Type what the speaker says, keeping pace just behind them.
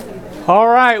All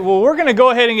right, well, we're going to go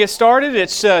ahead and get started.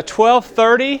 It's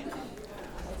 12:30.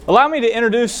 Allow me to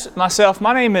introduce myself.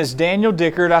 My name is Daniel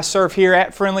Dickard. I serve here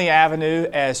at Friendly Avenue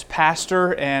as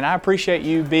pastor, and I appreciate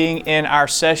you being in our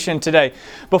session today.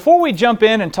 Before we jump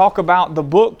in and talk about the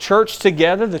book Church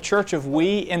Together, the Church of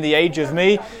We in the Age of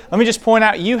Me, let me just point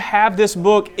out you have this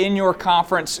book in your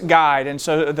conference guide. And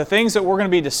so the things that we're going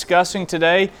to be discussing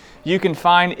today, you can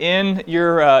find in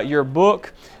your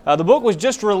book. The book was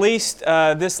just released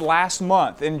this last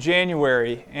month in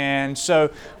January, and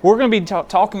so we're going to be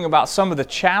talking about some of the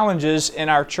challenges in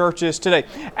our churches today.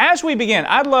 As we begin,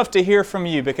 I'd love to hear from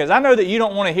you because I know that you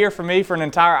don't want to hear from me for an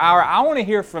entire hour. I want to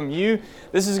hear from you.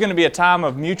 This is going to be a time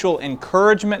of mutual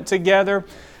encouragement together.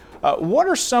 What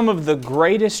are some of the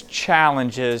greatest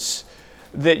challenges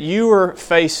that you are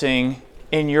facing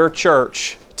in your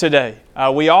church today?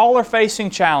 We all are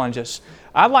facing challenges.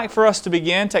 I'd like for us to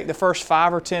begin, take the first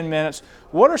 5 or 10 minutes.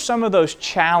 What are some of those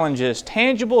challenges,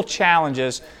 tangible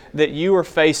challenges, that you are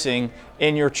facing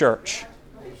in your church?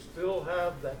 We still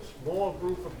have that small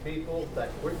group of people that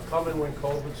quit coming when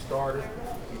COVID started.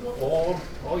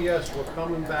 Oh yes, we're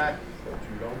coming back, but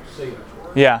you don't see them.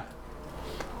 Yeah.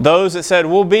 Those that said,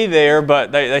 we'll be there,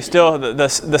 but they still,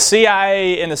 the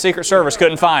CIA and the Secret Service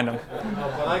couldn't find them.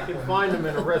 But I can find them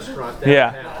in a restaurant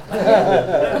downtown.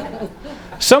 Yeah.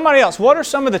 Somebody else, what are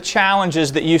some of the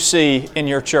challenges that you see in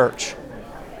your church?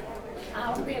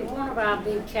 One of our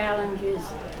big challenges,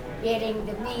 getting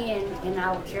the men in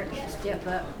our church to step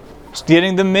up.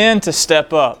 Getting the men to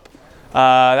step up.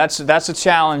 That's a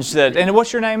challenge. And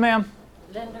what's your name, ma'am?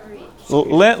 Linda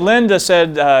Rich. Linda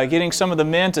said getting some of the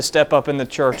men to step up in the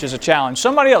church is a challenge.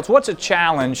 Somebody else, what's a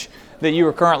challenge that you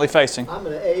are currently facing? I'm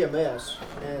an AMS,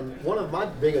 and one of my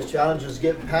biggest challenges is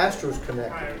getting pastors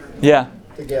connected. Yeah.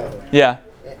 Together. Yeah.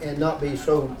 And not be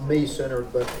so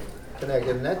me-centered, but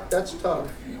connected. And that's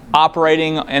tough.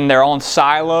 Operating in their own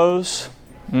silos.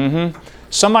 Mm-hmm.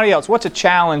 Somebody else, what's a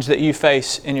challenge that you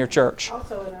face in your church?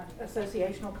 Also in an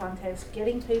associational context,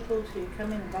 getting people to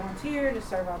come in and volunteer, to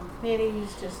serve on committees,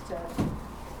 just to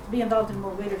be involved in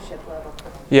more leadership level.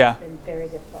 Yeah. It's been very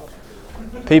difficult.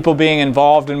 People being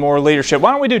involved in more leadership.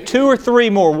 Why don't we do 2 or 3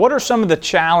 more? What are some of the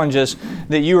challenges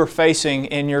that you are facing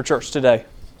in your church today?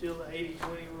 Still the 80-20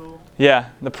 rule. Yeah,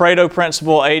 the Pareto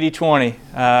principle, 80-20.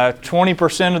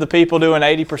 20% of the people doing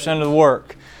 80% of the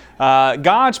work.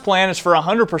 God's plan is for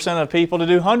 100% of the people to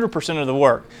do 100% of the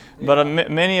work. But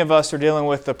many of us are dealing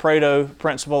with the Pareto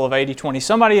principle of 80-20.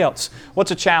 Somebody else,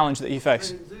 what's a challenge that you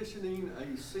face? Transitioning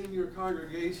a senior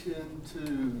congregation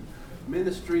to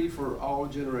ministry for all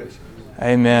generations.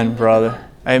 Amen, brother.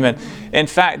 Amen. In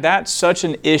fact, that's such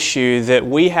an issue that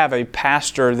we have a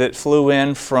pastor that flew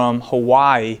in from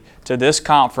Hawaii to this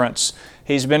conference.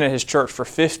 He's been at his church for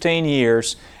 15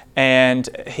 years, and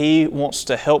he wants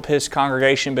to help his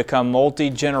congregation become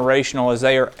multi-generational as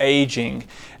they are aging.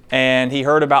 And he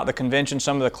heard about the convention,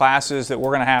 some of the classes that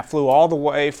we're going to have, flew all the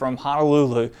way from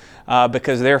Honolulu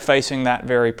because they're facing that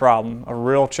very problem, a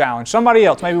real challenge. Somebody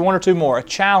else, maybe 1 or 2 more, a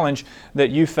challenge that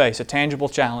you face, a tangible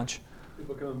challenge.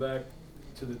 People coming back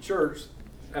to the church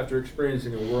after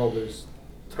experiencing a world that's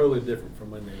totally different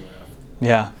from when they left.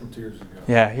 Yeah. From 2 years ago.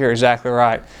 Yeah, you're exactly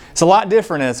right. It's a lot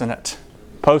different, isn't it?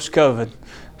 Post-COVID.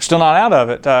 We're still not out of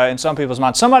it in some people's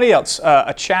minds. Somebody else,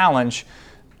 a challenge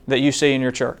that you see in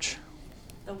your church.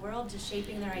 The world just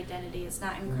shaping their identity. It's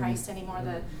not in Christ anymore.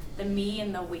 The me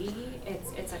and the we.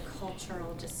 It's a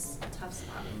cultural just tough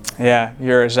spot. Yeah,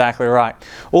 you're exactly right.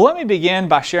 Well, let me begin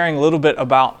by sharing a little bit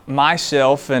about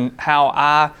myself and how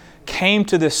I came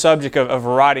to this subject of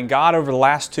writing. God over the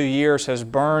last 2 years has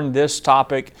burned this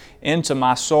topic into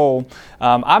my soul.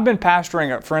 I've been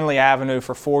pastoring at Friendly Avenue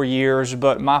for 4 years,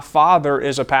 but my father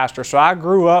is a pastor, so I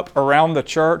grew up around the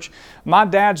church. My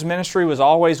dad's ministry was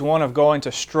always one of going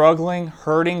to struggling,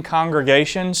 hurting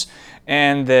congregations,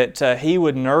 and that he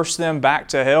would nurse them back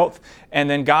to health, and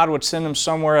then God would send them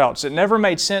somewhere else. It never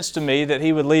made sense to me that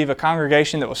he would leave a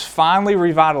congregation that was finally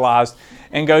revitalized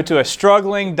and go to a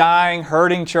struggling, dying,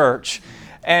 hurting church.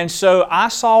 And so I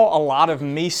saw a lot of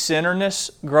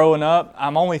me-centeredness growing up.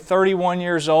 I'm only 31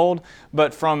 years old,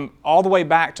 but from all the way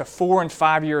back to 4 and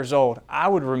 5 years old, I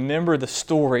would remember the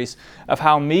stories of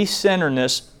how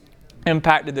me-centeredness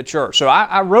impacted the church. So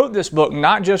I wrote this book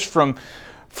not just from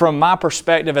my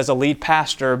perspective as a lead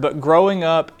pastor, but growing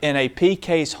up in a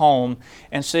PK's home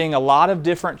and seeing a lot of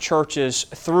different churches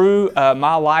through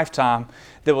my lifetime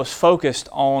that was focused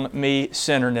on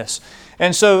me-centeredness.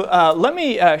 And so let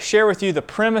me share with you the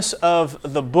premise of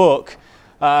the book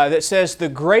that says the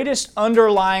greatest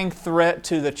underlying threat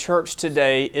to the church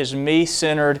today is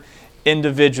me-centered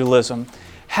individualism.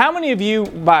 How many of you,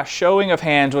 by showing of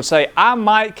hands, would say, I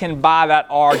might can buy that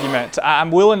argument?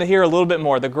 I'm willing to hear a little bit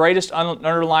more. The greatest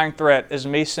underlying threat is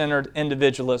me-centered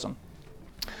individualism.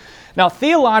 Now,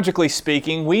 theologically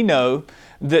speaking, we know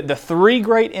that the three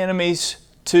great enemies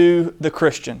to the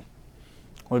Christian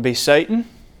would be Satan,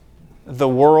 the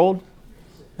world,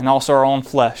 and also our own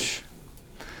flesh.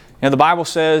 You know, the Bible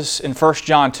says in 1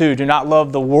 John 2, do not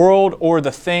love the world or the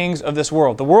things of this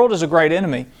world. The world is a great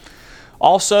enemy.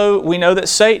 Also, we know that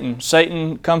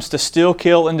Satan comes to steal,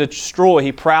 kill, and destroy.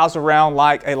 He prowls around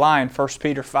like a lion, 1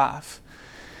 Peter 5.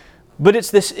 But it's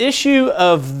this issue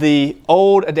of the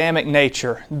old Adamic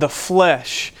nature, the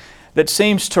flesh, that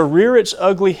seems to rear its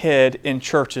ugly head in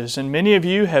churches. And many of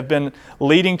you have been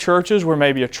leading churches where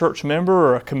maybe a church member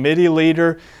or a committee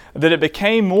leader, that it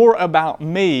became more about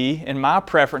me and my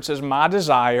preferences, my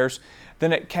desires,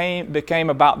 than it became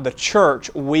about the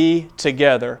church, we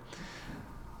together.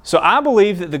 So I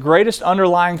believe that the greatest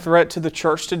underlying threat to the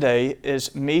church today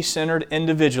is me-centered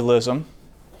individualism.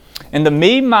 And the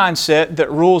me mindset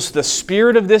that rules the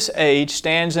spirit of this age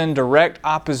stands in direct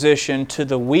opposition to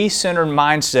the we-centered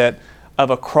mindset of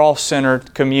a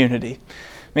cross-centered community.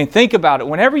 I mean, think about it.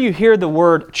 Whenever you hear the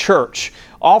word church,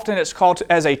 often it's called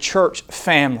as a church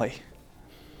family.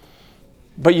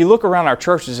 But you look around our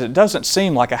churches, it doesn't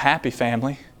seem like a happy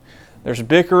family. There's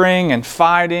bickering and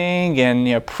fighting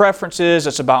and preferences.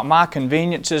 It's about my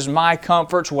conveniences, my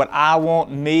comforts, what I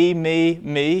want,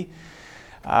 me.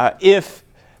 If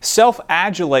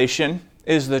self-adulation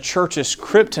is the church's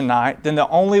kryptonite, then the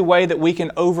only way that we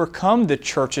can overcome the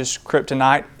church's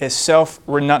kryptonite is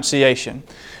self-renunciation.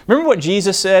 Remember what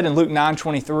Jesus said in Luke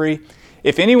 9:23?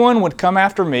 If anyone would come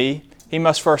after me, he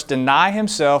must first deny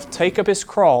himself, take up his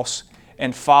cross,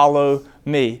 and follow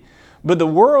me. But the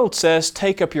world says,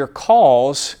 take up your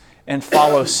cause and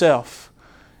follow self.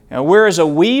 Now, whereas a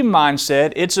we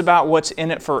mindset, it's about what's in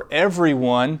it for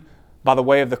everyone by the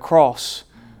way of the cross.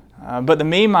 But the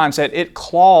me mindset, it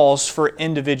claws for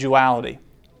individuality.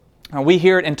 We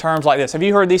hear it in terms like this. Have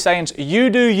you heard these sayings? You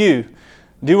do you.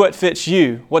 Do what fits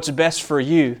you. What's best for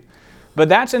you. But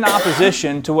that's in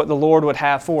opposition to what the Lord would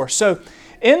have for us. So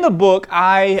in the book,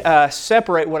 I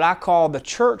separate what I call the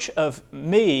church of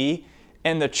me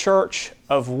and the church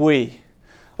of we.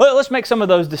 Let's make some of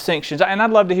those distinctions, and I'd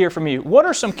love to hear from you. What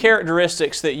are some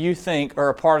characteristics that you think are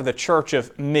a part of the church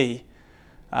of me?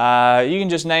 You can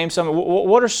just name some.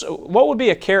 What would be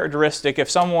a characteristic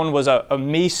if someone was a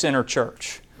me-centered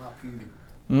church?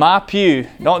 My pew.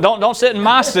 Don't sit in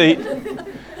my seat.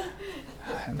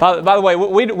 By the way,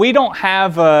 we don't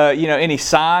have any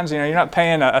signs. You're not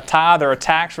paying a tithe or a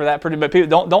tax for that. But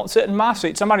people don't sit in my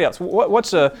seat. Somebody else.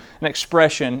 What's an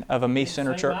expression of a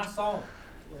me-centered church?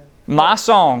 My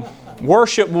song.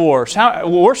 Worship wars.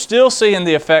 We're still seeing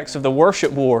the effects of the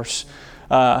worship wars.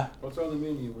 What's on the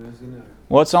menu Wednesday night?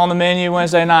 What's on the menu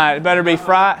Wednesday night? It better be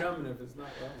fried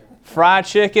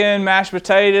chicken, mashed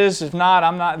potatoes. If not,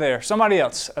 I'm not there. Somebody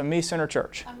else. A me-centered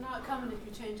church. I'm not coming if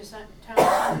you change the time to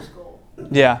Sunday school.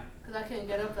 Yeah. Because I can't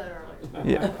get up that early.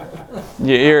 Yeah.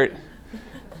 You hear it.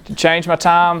 To change my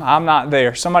time, I'm not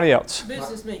there. Somebody else.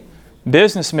 Business meeting.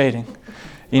 Business meeting.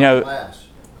 Class.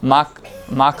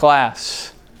 My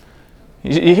class.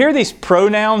 You hear these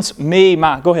pronouns? Me,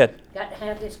 my. Go ahead. Got to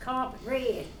have this carpet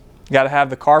red. Got to have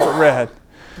the carpet red.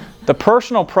 The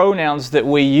personal pronouns that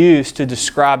we use to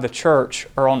describe the church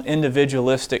are on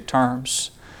individualistic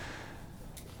terms.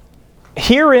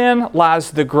 Herein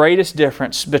lies the greatest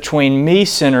difference between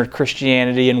me-centered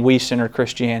Christianity and we-centered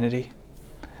Christianity.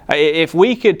 If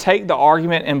we could take the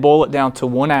argument and boil it down to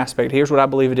one aspect, here's what I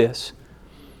believe it is.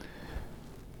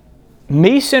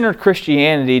 Me-centered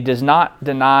Christianity does not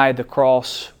deny the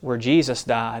cross where Jesus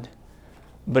died,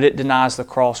 but it denies the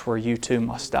cross where you too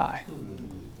must die.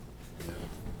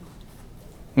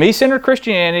 Me-centered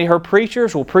Christianity, her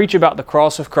preachers will preach about the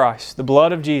cross of Christ, the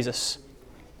blood of Jesus.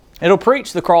 It'll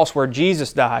preach the cross where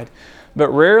Jesus died, but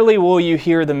rarely will you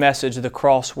hear the message of the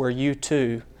cross where you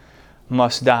too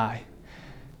must die.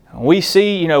 We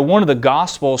see, one of the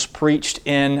gospels preached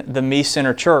in the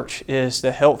me-centered church is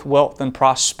the health, wealth, and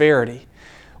prosperity,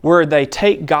 where they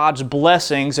take God's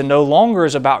blessings and no longer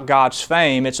is about God's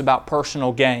fame, it's about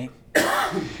personal gain.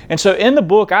 And so in the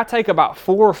book, I take about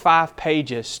 4 or 5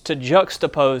 pages to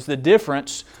juxtapose the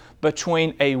difference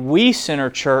between a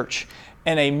we-centered church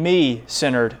and a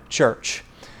me-centered church.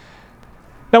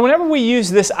 Now, whenever we use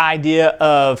this idea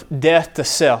of death to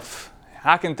self,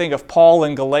 I can think of Paul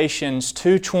in Galatians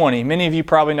 2:20. Many of you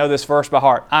probably know this verse by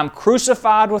heart. I'm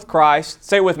crucified with Christ.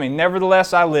 Say it with me.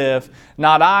 Nevertheless I live,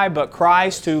 not I, but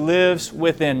Christ who lives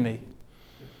within me.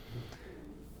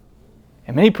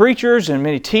 And many preachers and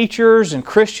many teachers and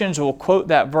Christians will quote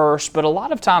that verse, but a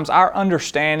lot of times our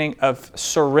understanding of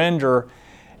surrender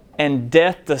and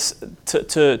death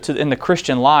in the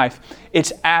Christian life,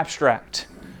 it's abstract.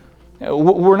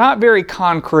 We're not very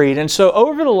concrete. And so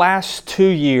over the last 2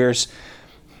 years,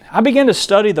 I began to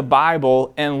study the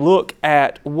Bible and look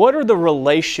at what are the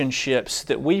relationships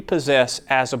that we possess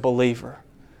as a believer.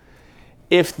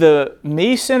 If the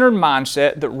me-centered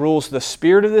mindset that rules the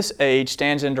spirit of this age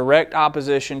stands in direct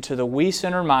opposition to the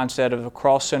we-centered mindset of the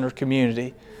cross-centered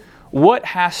community, what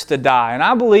has to die? And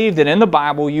I believe that in the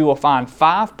Bible you will find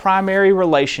 5 primary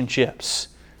relationships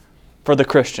for the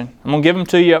Christian. I'm going to give them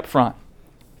to you up front.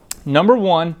 Number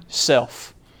 1,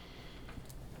 self.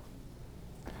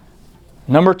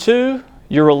 Number 2,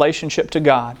 your relationship to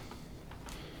God.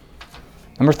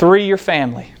 Number 3, your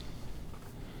family.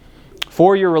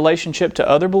 4, your relationship to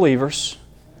other believers.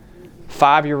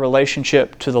 5, your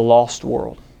relationship to the lost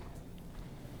world.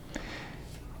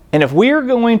 And if we are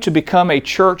going to become a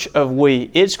church of we,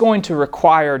 it's going to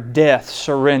require death,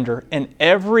 surrender in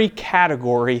every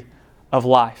category of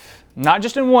life. Not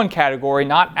just in one category,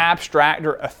 not abstract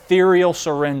or ethereal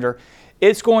surrender.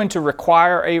 It's going to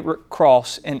require a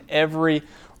cross in every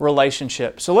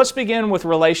relationship. So let's begin with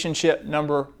relationship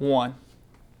number 1,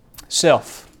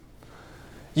 self.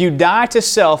 You die to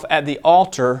self at the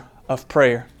altar of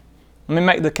prayer. Let me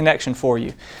make the connection for you.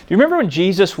 Do you remember when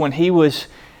Jesus, when He was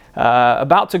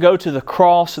about to go to the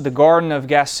cross of the Garden of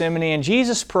Gethsemane, and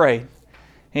Jesus prayed. And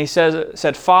He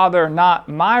said, Father, not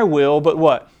my will, but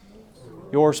what?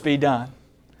 Yours be done.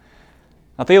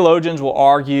 Now theologians will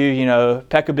argue,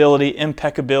 peccability,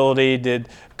 impeccability.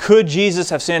 Could Jesus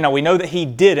have sinned? Now we know that He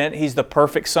didn't. He's the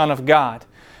perfect Son of God.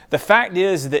 The fact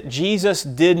is that Jesus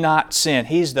did not sin.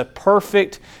 He's the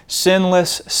perfect,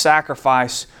 sinless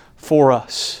sacrifice for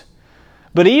us.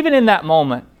 But even in that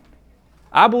moment,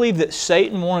 I believe that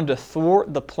Satan wanted to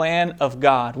thwart the plan of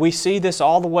God. We see this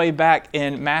all the way back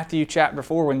in Matthew chapter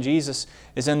 4 when Jesus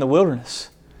is in the wilderness.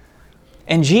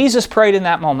 And Jesus prayed in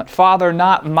that moment, Father,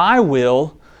 not my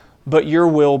will, but your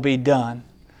will be done.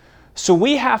 So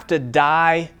we have to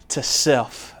die to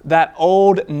self, that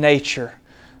old nature,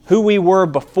 who we were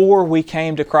before we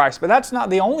came to Christ. But that's not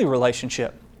the only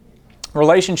relationship.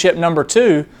 Relationship number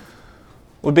 2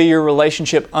 would be your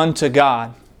relationship unto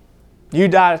God. You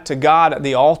die to God at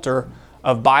the altar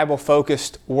of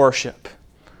Bible-focused worship.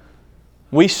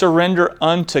 We surrender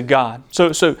unto God.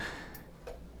 So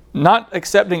not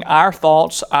accepting our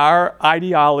thoughts, our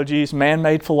ideologies,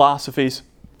 man-made philosophies,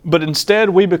 but instead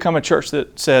we become a church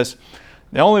that says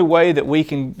the only way that we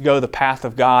can go the path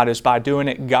of God is by doing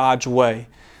it God's way.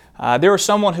 There was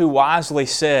someone who wisely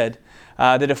said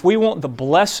that if we want the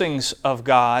blessings of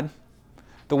God,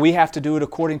 that we have to do it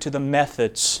according to the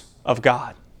methods of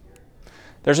God.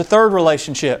 There's a third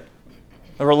relationship,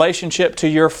 the relationship to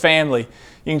your family.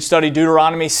 You can study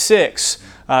Deuteronomy 6.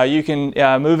 You can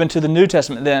move into the New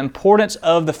Testament, the importance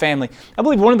of the family. I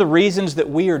believe one of the reasons that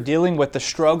we are dealing with the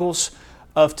struggles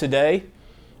of today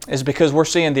is because we're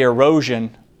seeing the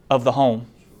erosion of the home.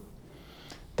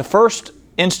 The first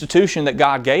institution that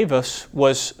God gave us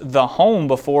was the home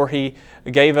before He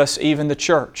gave us even the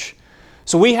church.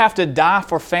 So we have to die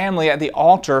for family at the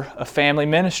altar of family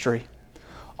ministry.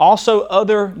 Also,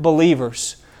 other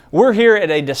believers. We're here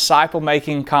at a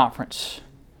disciple-making conference.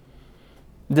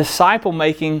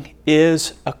 Disciple-making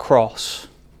is a cross.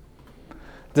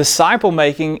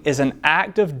 Disciple-making is an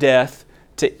act of death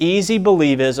to easy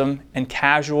believism and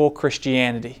casual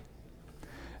Christianity.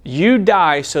 You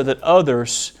die so that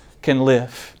others can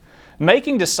live.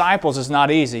 Making disciples is not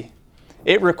easy.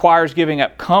 It requires giving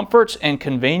up comforts and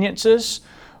conveniences,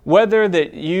 whether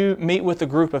that you meet with a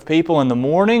group of people in the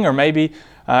morning or maybe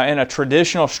in a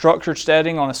traditional structured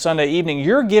setting on a Sunday evening.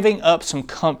 You're giving up some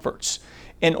comforts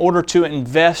in order to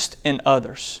invest in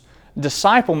others.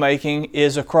 Disciple making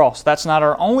is a cross. That's not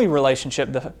our only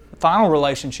relationship. The final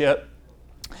relationship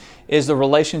is the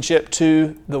relationship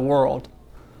to the world.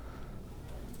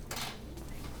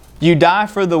 You die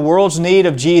for the world's need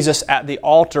of Jesus at the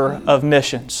altar of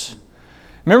missions.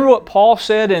 Remember what Paul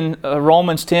said in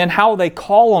Romans 10? How will they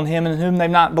call on Him in whom they've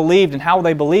not believed? And how will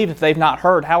they believe if they've not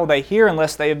heard? How will they hear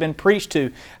unless they have been preached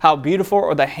to? How beautiful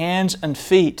are the hands and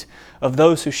feet of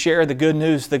those who share the good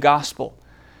news, the gospel.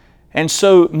 And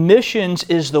so missions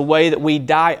is the way that we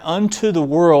die unto the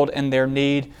world and their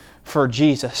need for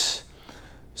Jesus.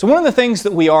 So one of the things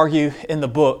that we argue in the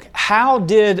book, how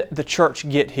did the church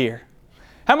get here?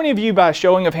 How many of you, by a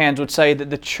showing of hands, would say that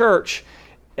the church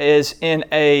is in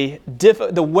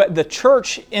the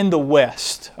church in the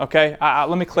West, okay?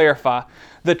 Let me clarify.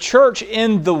 The church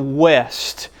in the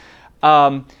West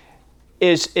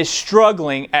is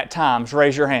struggling at times?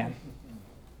 Raise your hand.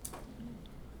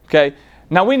 Okay.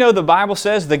 Now we know the Bible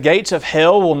says the gates of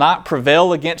hell will not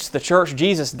prevail against the church.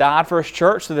 Jesus died for His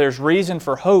church, so there's reason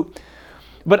for hope.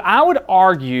 But I would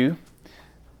argue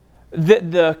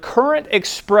that the current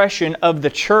expression of the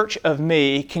church of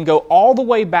me can go all the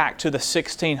way back to the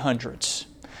 1600s.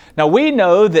 Now we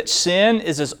know that sin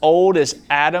is as old as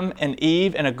Adam and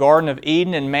Eve in a Garden of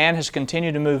Eden, and man has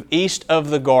continued to move east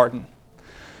of the garden.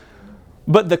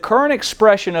 But the current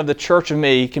expression of the church of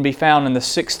me can be found in the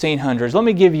 1600s. Let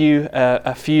me give you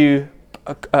a few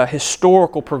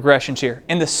historical progressions here.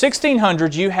 In the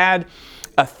 1600s, you had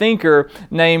a thinker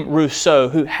named Rousseau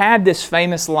who had this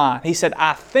famous line. He said,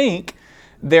 "I think,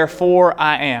 therefore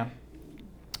I am."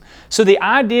 So the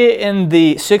idea in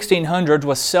the 1600s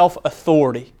was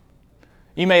self-authority.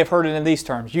 You may have heard it in these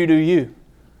terms. You do you.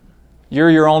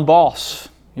 You're your own boss.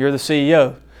 You're the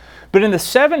CEO. But in the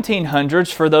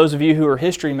 1700s, for those of you who are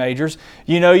history majors,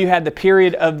 you know you had the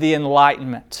period of the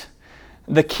Enlightenment.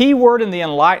 The key word in the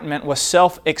Enlightenment was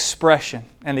self-expression.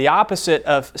 And the opposite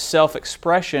of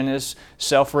self-expression is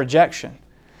self-rejection.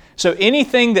 So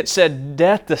anything that said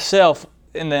death to self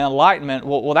in the Enlightenment,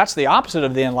 well, that's the opposite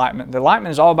of the Enlightenment. The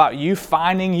Enlightenment is all about you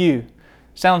finding you.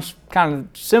 Sounds kind of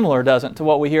similar, doesn't it, to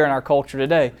what we hear in our culture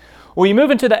today? Well, you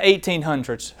move into the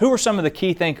 1800s. Who were some of the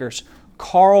key thinkers?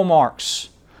 Karl Marx,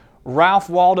 Ralph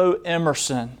Waldo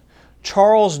Emerson,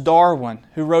 Charles Darwin,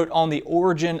 who wrote On the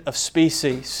Origin of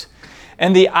Species.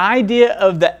 And the idea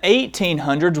of the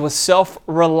 1800s was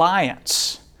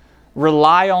self-reliance.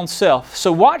 Rely on self.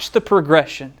 So watch the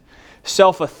progression.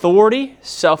 Self-authority,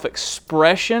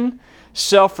 self-expression,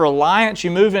 self-reliance. You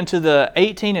move into the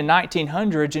 18 and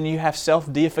 1900s and you have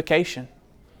self-deification.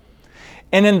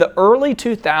 And in the early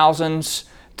 2000s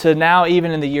to now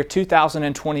even in the year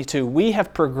 2022, we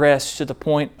have progressed to the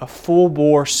point of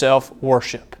full-bore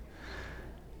self-worship.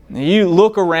 You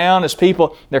look around as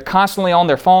people, they're constantly on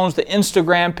their phones, the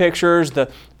Instagram pictures, the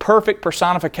perfect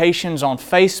personifications on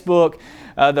Facebook,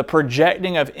 the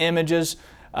projecting of images,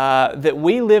 that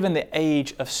we live in the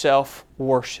age of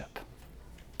self-worship.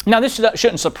 Now, this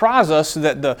shouldn't surprise us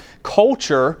that the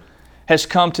culture has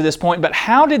come to this point, but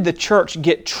how did the church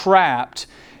get trapped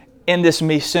in this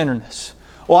me-centeredness?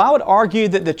 Well, I would argue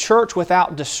that the church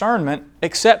without discernment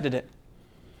accepted it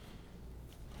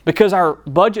because our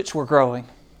budgets were growing.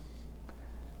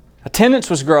 Attendance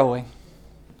was growing.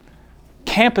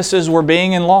 Campuses were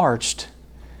being enlarged.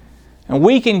 And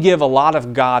we can give a lot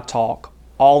of God talk,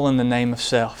 all in the name of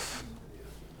self.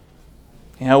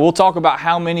 You know, we'll talk about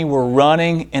how many were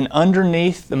running, and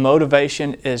underneath the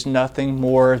motivation is nothing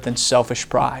more than selfish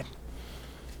pride.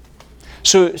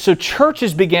 So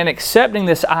churches began accepting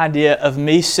this idea of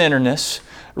me-centeredness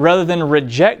rather than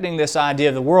rejecting this idea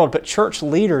of the world, but church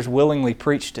leaders willingly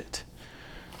preached it.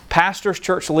 Pastors,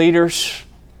 church leaders,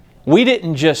 we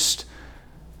didn't just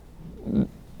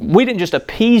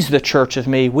appease the church of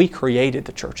me, we created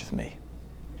the church of me.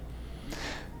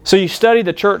 So you study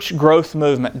the church growth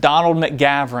movement, Donald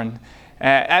McGavran.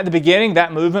 At the beginning,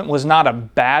 that movement was not a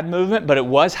bad movement, but it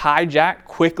was hijacked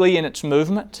quickly in its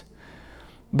movement.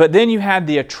 But then you had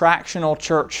the attractional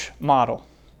church model.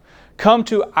 Come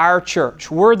to our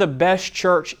church. We're the best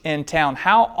church in town.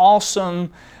 How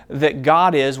awesome that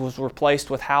God is was replaced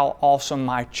with how awesome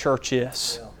my church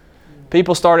is.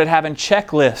 People started having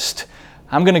checklists.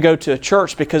 I'm going to go to a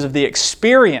church because of the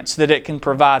experience that it can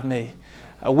provide me.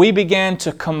 We began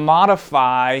to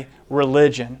commodify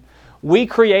religion. We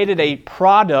created a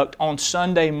product on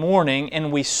Sunday morning and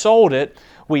we sold it.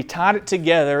 We tied it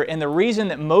together, and the reason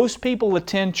that most people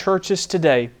attend churches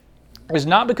today is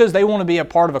not because they want to be a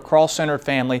part of a cross-centered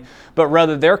family, but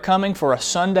rather they're coming for a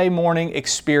Sunday morning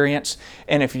experience,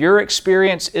 and if your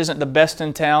experience isn't the best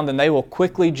in town, then they will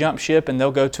quickly jump ship and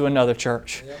they'll go to another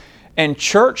church. Yep. And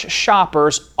church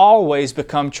shoppers always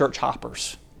become church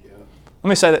hoppers. Yep. Let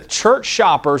me say that church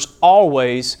shoppers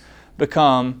always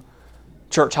become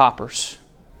church hoppers.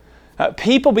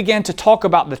 People began to talk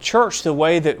about the church the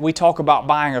way that we talk about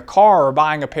buying a car or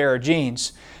buying a pair of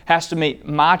jeans. Has to meet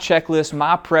my checklist,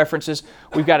 my preferences.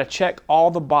 We've got to check all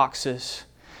the boxes.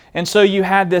 And so you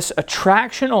had this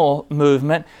attractional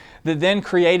movement that then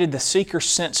created the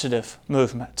seeker-sensitive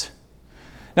movement.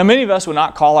 Now, many of us would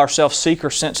not call ourselves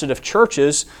seeker-sensitive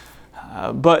churches,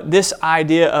 but this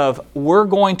idea of we're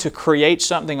going to create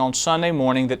something on Sunday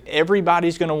morning that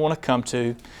everybody's going to want to come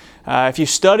to. If you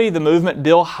study the movement,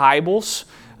 Bill Hybels,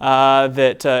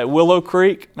 that Willow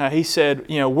Creek, he said,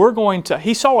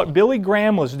 he saw what Billy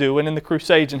Graham was doing in the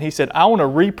Crusades, and he said, I want to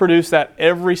reproduce that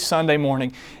every Sunday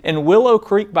morning. In Willow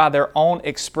Creek, by their own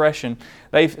expression,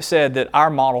 they've said that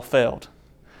our model failed.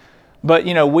 But,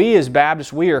 we as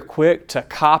Baptists, we are quick to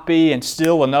copy and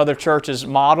steal another church's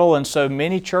model. And so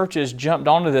many churches jumped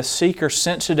onto this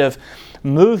seeker-sensitive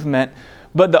movement.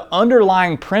 But the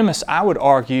underlying premise, I would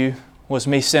argue, was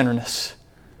me-centeredness.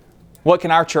 What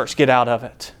can our church get out of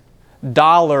it?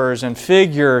 Dollars and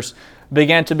figures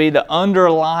began to be the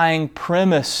underlying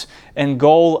premise and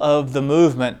goal of the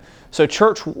movement. So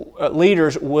church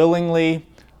leaders willingly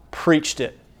preached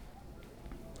it.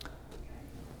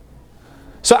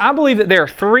 So I believe that there are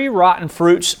three rotten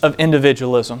fruits of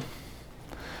individualism.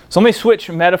 So let me switch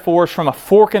metaphors from a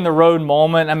fork-in-the-road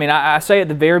moment. I say at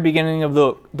the very beginning of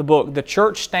the book, the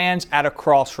church stands at a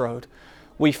crossroad.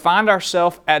 We find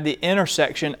ourselves at the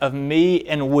intersection of me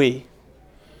and we.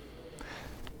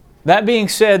 That being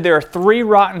said, there are three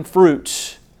rotten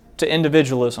fruits to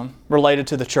individualism related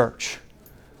to the church: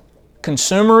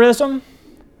 consumerism,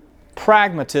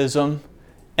 pragmatism,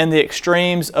 and the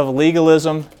extremes of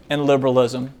legalism and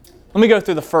liberalism. Let me go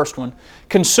through the first one.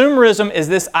 Consumerism is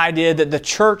this idea that the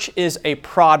church is a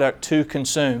product to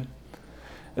consume,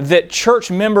 that church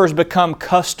members become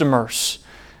customers.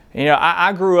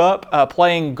 I grew up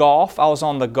playing golf. I was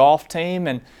on the golf team,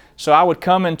 and so I would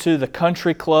come into the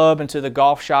country club, into the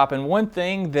golf shop, and one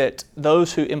thing that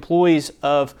those employees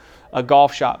of a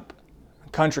golf shop,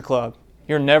 country club,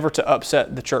 you're never to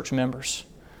upset the church members.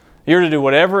 You're to do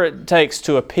whatever it takes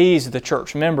to appease the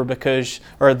church member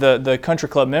or the country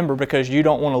club member, because you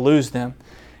don't want to lose them.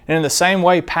 And in the same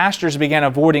way, pastors began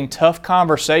avoiding tough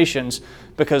conversations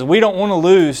because we don't want to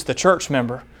lose the church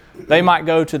member. They might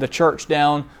go to the church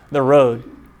down the road.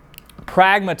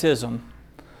 Pragmatism.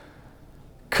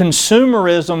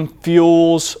 Consumerism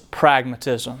fuels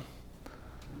pragmatism.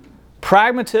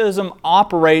 Pragmatism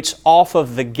operates off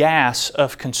of the gas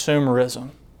of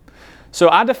consumerism. So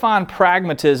I define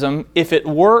pragmatism: if it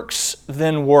works,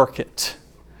 then work it.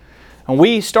 And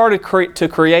we started to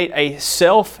create a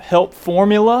self-help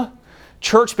formula.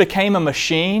 Church became a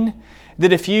machine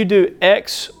that if you do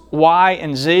X, Y,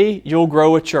 and Z, you'll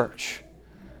grow a church.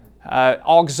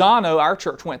 Auxano, our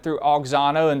church went through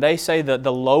Auxano, and they say that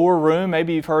the lower room,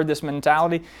 maybe you've heard this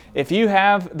mentality, if you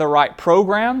have the right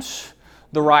programs,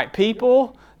 the right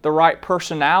people, the right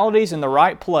personalities, in the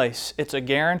right place, it's a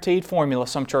guaranteed formula,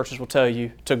 some churches will tell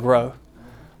you, to grow.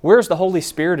 Where's the Holy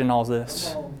Spirit in all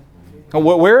this?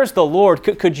 Where is the Lord?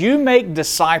 Could you make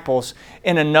disciples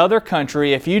in another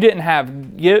country if you didn't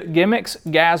have gimmicks,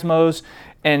 gazmos,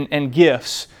 and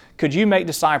gifts? Could you make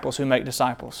disciples who make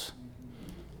disciples?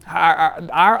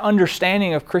 Our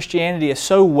understanding of Christianity is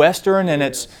so Western, and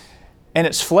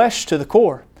it's flesh to the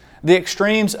core. The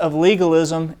extremes of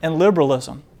legalism and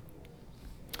liberalism.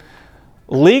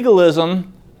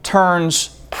 Legalism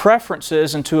turns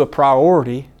preferences into a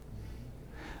priority.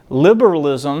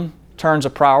 Liberalism turns a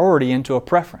priority into a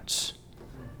preference.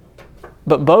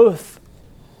 But both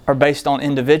are based on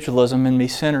individualism and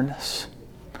me-centeredness.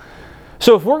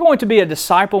 So if we're going to be a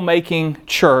disciple-making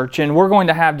church, and we're going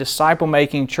to have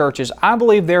disciple-making churches, I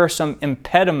believe there are some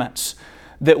impediments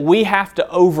that we have to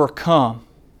overcome.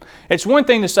 It's one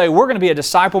thing to say we're going to be a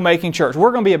disciple-making church.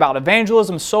 We're going to be about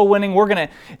evangelism, soul winning. We're going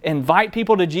to invite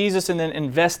people to Jesus and then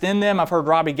invest in them. I've heard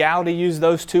Robbie Gowdy use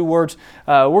those two words.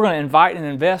 We're going to invite and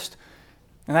invest.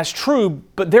 And that's true,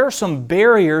 but there are some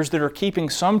barriers that are keeping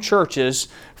some churches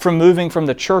from moving from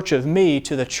the church of me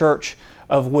to the church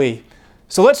of we.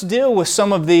 So let's deal with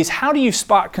some of these. How do you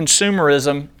spot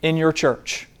consumerism in your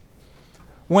church?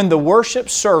 When the worship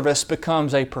service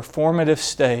becomes a performative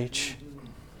stage.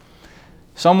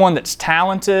 Someone that's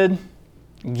talented,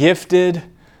 gifted.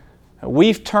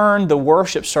 We've turned the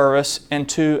worship service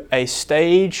into a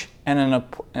stage and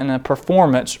a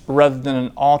performance rather than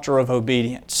an altar of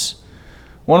obedience.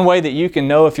 One way that you can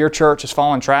know if your church has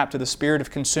fallen trapped to the spirit of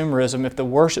consumerism, if the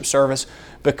worship service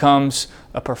becomes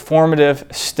a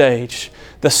performative stage.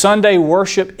 The Sunday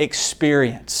worship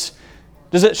experience.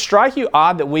 Does it strike you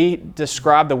odd that we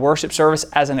describe the worship service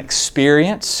as an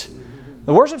experience?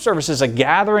 The worship service is a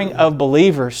gathering of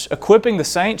believers, equipping the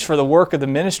saints for the work of the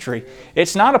ministry.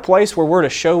 It's not a place where we're to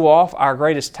show off our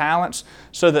greatest talents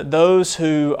so that those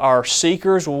who are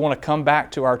seekers will want to come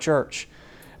back to our church.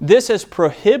 This has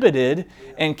prohibited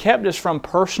and kept us from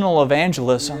personal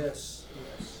evangelism.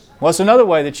 Well, it's another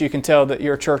way that you can tell that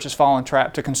your church has fallen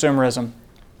trapped to consumerism.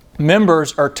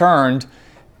 Members are turned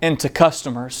into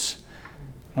customers.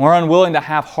 We're unwilling to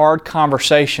have hard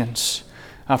conversations.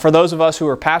 For those of us who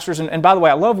are pastors, and by the way,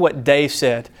 I love what Dave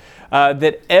said,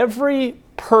 that every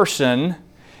person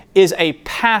is a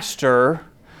pastor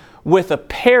with a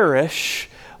parish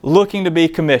looking to be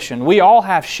commissioned. We all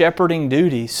have shepherding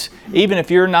duties, even if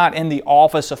you're not in the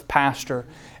office of pastor.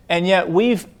 And yet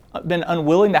we've been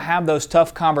unwilling to have those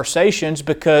tough conversations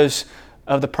because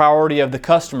of the priority of the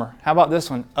customer. How about this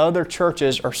one? Other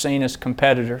churches are seen as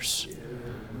competitors.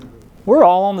 We're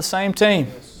all on the same team.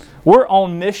 We're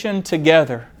on mission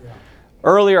together.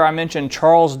 Earlier I mentioned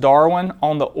Charles Darwin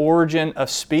on the origin of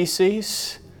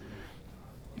species.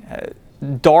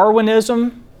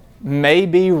 Darwinism may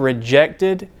be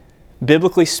rejected,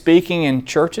 biblically speaking, in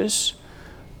churches,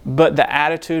 but the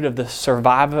attitude of the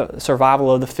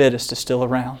survival of the fittest is still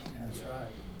around.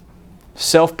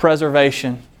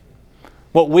 Self-preservation.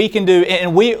 What we can do,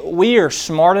 and we are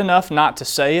smart enough not to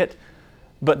say it,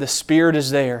 but the Spirit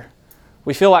is there.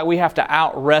 We feel like we have to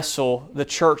out-wrestle the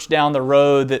church down the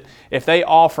road, that if they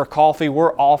offer coffee,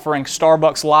 we're offering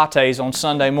Starbucks lattes on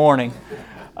Sunday morning.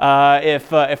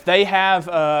 If they have,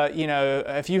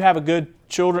 if you have a good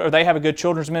children, or they have a good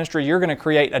children's ministry, you're going to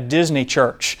create a Disney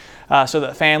church so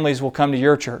that families will come to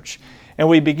your church. And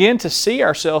we begin to see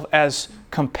ourselves as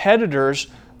competitors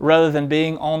rather than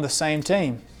being on the same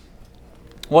team.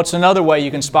 What's another way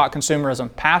you can spot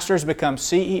consumerism? Pastors become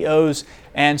CEOs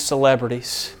and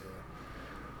celebrities.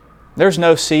 There's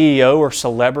no CEO or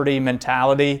celebrity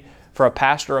mentality for a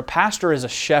pastor. A pastor is a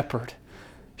shepherd.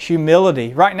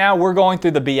 Humility. Right now we're going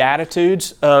through the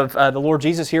Beatitudes of the Lord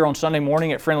Jesus here on Sunday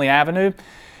morning at Friendly Avenue.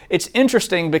 It's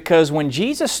interesting because when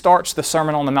Jesus starts the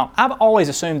Sermon on the Mount, I've always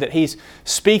assumed that He's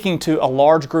speaking to a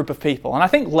large group of people. And I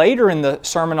think later in the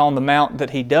Sermon on the Mount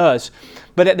that He does.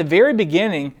 But at the very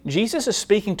beginning, Jesus is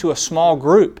speaking to a small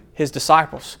group, His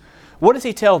disciples. What does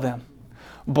He tell them?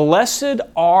 Blessed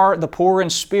are the poor in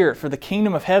spirit, for the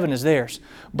kingdom of heaven is theirs.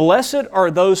 Blessed are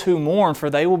those who mourn,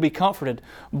 for they will be comforted.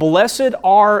 Blessed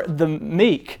are the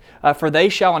meek, for they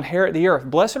shall inherit the earth.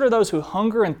 Blessed are those who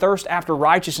hunger and thirst after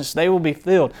righteousness, they will be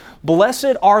filled.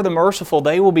 Blessed are the merciful,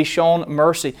 they will be shown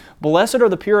mercy. Blessed are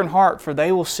the pure in heart, for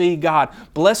they will see God.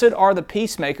 Blessed are the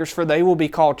peacemakers, for they will be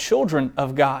called children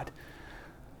of God.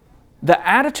 The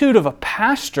attitude of a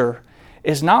pastor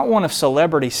is not one of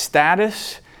celebrity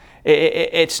status.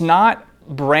 It's not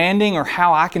branding or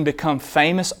how I can become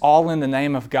famous all in the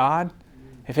name of God.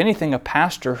 If anything, a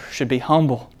pastor should be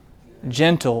humble,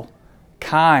 gentle,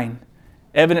 kind,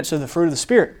 evidence of the fruit of the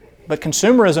Spirit. But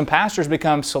consumerism, pastors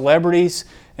become celebrities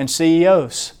and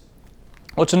CEOs.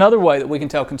 What's another way that we can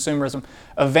tell consumerism?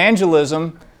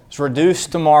 Evangelism is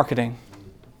reduced to marketing.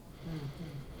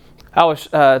 I was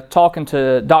talking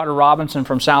to Dr. Robinson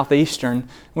from Southeastern.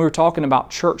 We were talking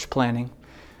about church planning.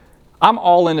 I'm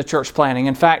all into church planning.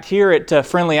 In fact, here at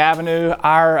Friendly Avenue,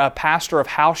 our pastor of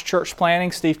house church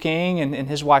planning, Steve King, and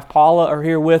his wife Paula are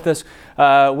here with us.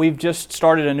 We've just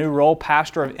started a new role,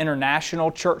 pastor of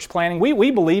international church planning.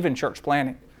 We believe in church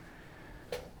planning.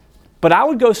 But I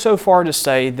would go so far to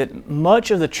say that much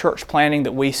of the church planning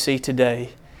that we see today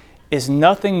is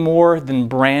nothing more than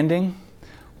branding.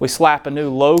 We slap a new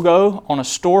logo on a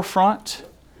storefront,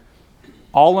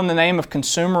 all in the name of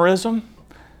consumerism.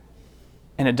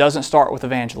 And it doesn't start with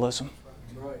evangelism.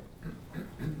 Right.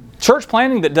 Church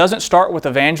planning that doesn't start with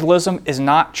evangelism is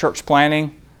not church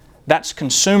planning. That's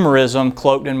consumerism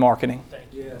cloaked in marketing.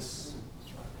 Yes.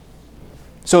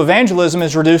 So evangelism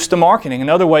is reduced to marketing.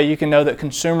 Another way you can know that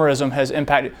consumerism has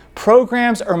impacted.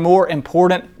 Programs are more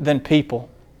important than people.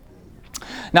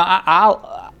 Now,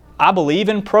 I believe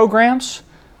in programs,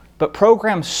 but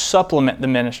programs supplement the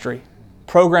ministry.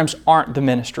 Programs aren't the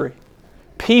ministry.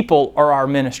 People are our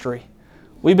ministry.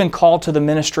 We've been called to the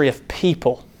ministry of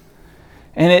people.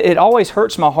 And it always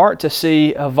hurts my heart to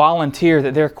see a volunteer,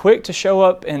 that they're quick to show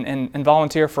up and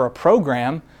volunteer for a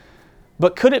program,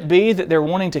 but could it be that they're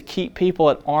wanting to keep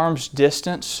people at arm's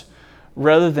distance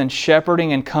rather than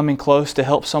shepherding and coming close to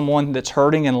help someone that's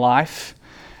hurting in life?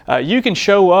 You can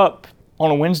show up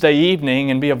on a Wednesday evening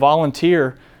and be a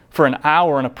volunteer for an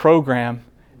hour in a program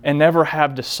and never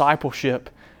have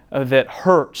discipleship that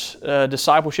hurts,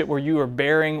 discipleship where you are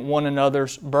bearing one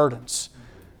another's burdens.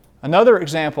 Another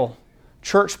example,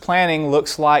 church planning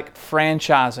looks like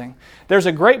franchising. There's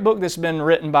a great book that's been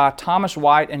written by Thomas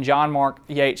White and John Mark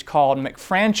Yates called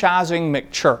McFranchising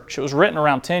McChurch. It was written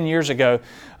around 10 years ago,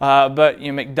 but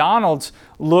McDonald's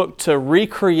looked to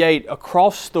recreate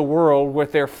across the world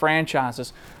with their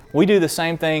franchises. We do the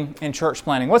same thing in church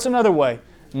planning. What's another way?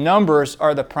 Numbers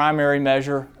are the primary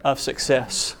measure of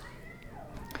success.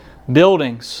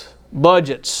 Buildings,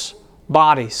 budgets,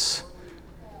 bodies,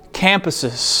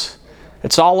 campuses.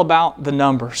 It's all about the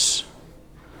numbers.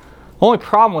 The only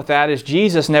problem with that is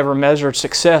Jesus never measured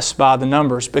success by the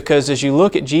numbers, because as you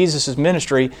look at Jesus'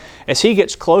 ministry, as He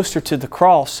gets closer to the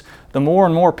cross, the more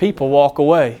and more people walk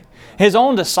away. His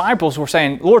own disciples were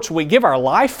saying, Lord, should we give our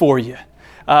life for You?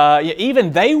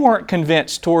 Even they weren't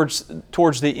convinced towards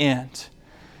the end.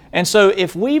 And so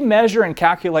if we measure and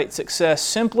calculate success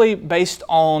simply based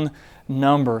on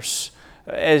numbers,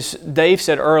 as Dave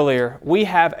said earlier, we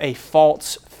have a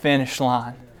false finish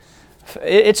line.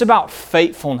 It's about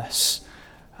faithfulness.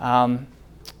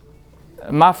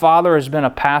 My father has been a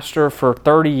pastor for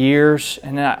 30 years,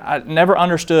 and I never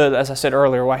understood, as I said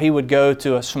earlier, why he would go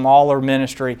to a smaller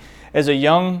ministry. As a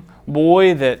young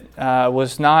boy that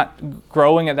was not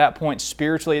growing at that point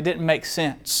spiritually, it didn't make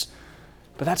sense.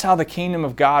 But that's how the kingdom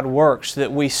of God works,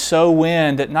 that we sow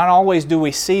in, that not always do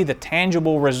we see the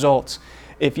tangible results.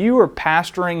 If you are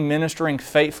pastoring, ministering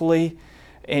faithfully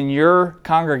in your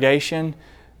congregation,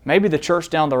 maybe the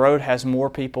church down the road has more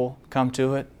people come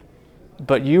to it,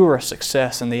 but you are a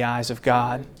success in the eyes of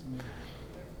God.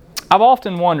 I've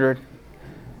often wondered,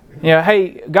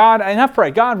 hey, God, and I've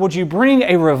prayed, God, would you bring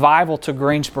a revival to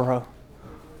Greensboro?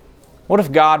 What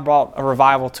if God brought a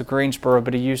revival to Greensboro,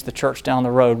 but He used the church down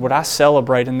the road? Would I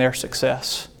celebrate in their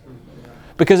success?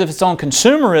 Because if it's on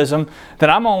consumerism, then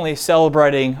I'm only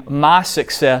celebrating my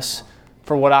success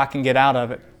for what I can get out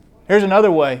of it. Here's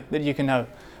another way that you can know.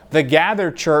 The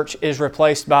gathered church is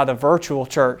replaced by the virtual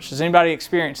church. Has anybody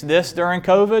experienced this during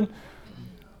COVID?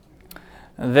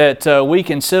 That we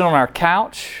can sit on our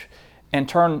couch and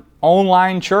turn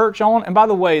online church on. And by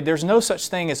the way, there's no such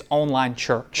thing as online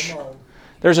church.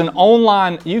 There's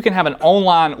you can have an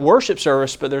online worship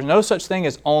service, but there's no such thing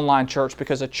as online church,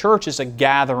 because a church is a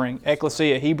gathering.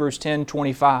 Ecclesia, Hebrews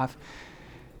 10:25.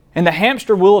 In the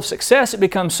hamster wheel of success, it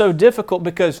becomes so difficult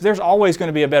because there's always going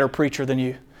to be a better preacher than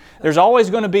you. There's always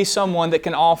going to be someone that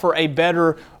can offer a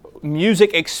better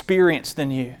music experience than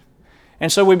you.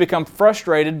 And so we become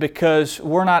frustrated because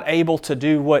we're not able to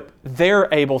do what they're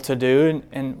able to do,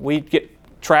 and we get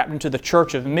trapped into the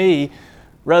church of me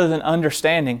rather than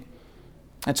understanding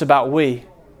it's about we.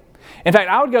 In fact,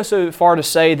 I would go so far to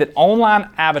say that online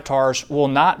avatars will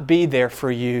not be there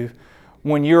for you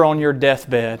when you're on your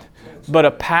deathbed, but a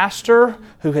pastor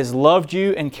who has loved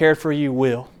you and cared for you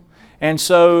will. And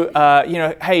so,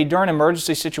 hey, during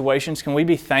emergency situations, can we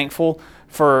be thankful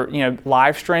for,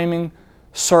 live streaming?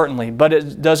 Certainly.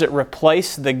 But does it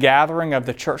replace the gathering of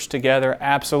the church together?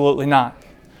 Absolutely not.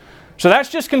 So that's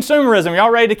just consumerism.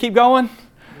 Y'all ready to keep going?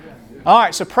 All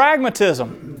right, so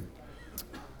pragmatism.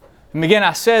 And again,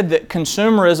 I said that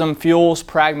consumerism fuels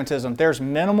pragmatism. There's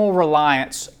minimal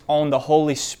reliance on the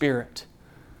Holy Spirit.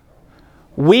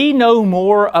 We know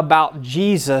more about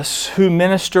Jesus, who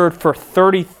ministered for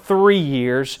 33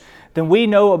 years, than we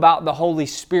know about the Holy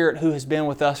Spirit, who has been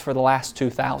with us for the last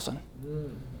 2,000.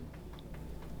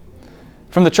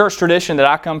 From the church tradition that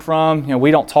I come from,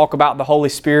 we don't talk about the Holy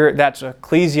Spirit. That's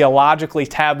ecclesiologically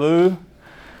taboo.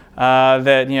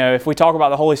 If we talk about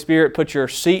the Holy Spirit, put your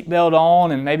seatbelt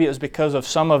on, and maybe it was because of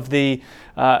some of the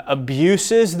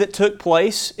abuses that took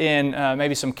place in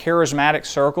maybe some charismatic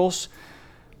circles.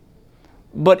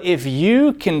 But if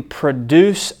you can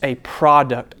produce a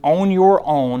product on your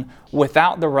own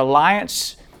without the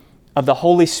reliance of the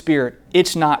Holy Spirit,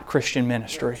 it's not Christian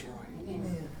ministry.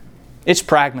 It's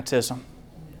pragmatism.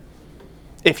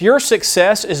 If your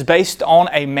success is based on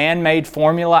a man-made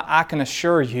formula, I can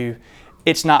assure you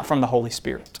it's not from the Holy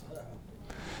Spirit.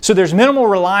 So there's minimal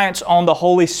reliance on the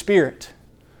Holy Spirit.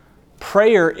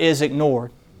 Prayer is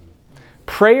ignored.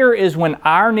 Prayer is when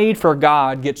our need for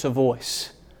God gets a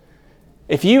voice.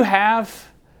 If you have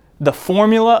the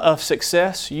formula of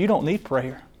success, you don't need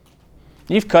prayer.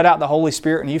 You've cut out the Holy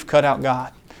Spirit and you've cut out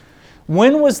God.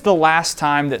 When was the last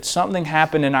time that something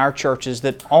happened in our churches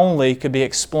that only could be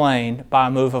explained by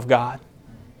a move of God?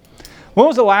 When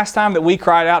was the last time that we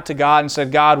cried out to God and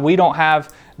said, God, we don't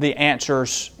have the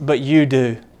answers, but You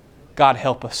do. God,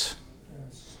 help us.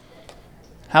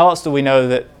 How else do we know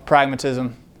that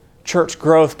pragmatism, church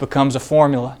growth, becomes a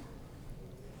formula?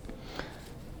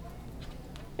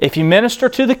 If you minister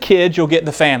to the kids, you'll get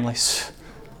the families.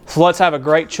 So let's have a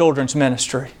great children's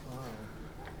ministry.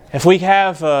 If we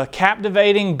have a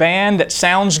captivating band that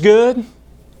sounds good,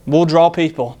 we'll draw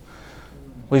people.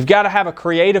 We've got to have a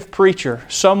creative preacher,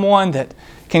 someone that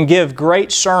can give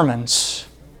great sermons.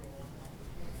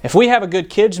 If we have a good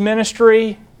kids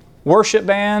ministry, worship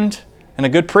band, and a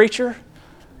good preacher,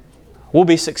 we'll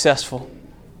be successful.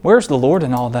 Where's the Lord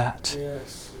in all that?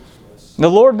 Yes. The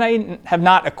Lord may have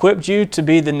not equipped you to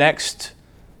be the next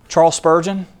Charles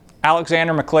Spurgeon,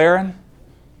 Alexander McLaren,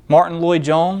 Martin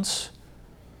Lloyd-Jones,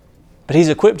 but He's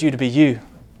equipped you to be you,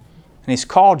 and He's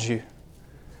called you.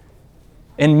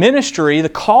 In ministry, the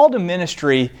call to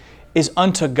ministry is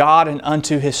unto God and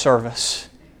unto His service.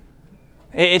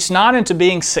 It's not into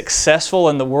being successful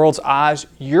in the world's eyes.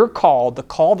 Your call, the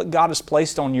call that God has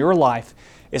placed on your life,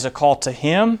 is a call to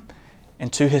Him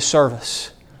and to His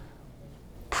service.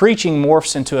 preaching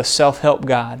morphs into a self-help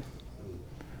guide.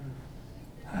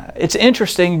 It's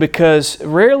interesting because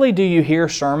rarely do you hear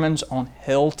sermons on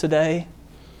hell today,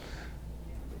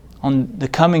 on the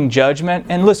coming judgment.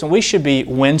 And listen, we should be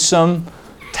winsome,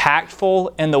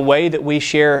 tactful in the way that we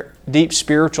share deep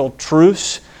spiritual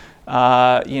truths.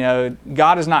 God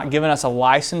has not given us a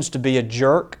license to be a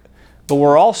jerk, but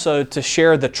we're also to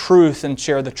share the truth and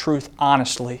share the truth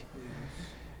honestly.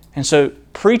 And so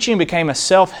preaching became a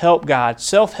self-help guide,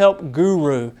 self-help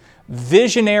guru,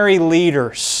 visionary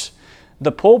leaders.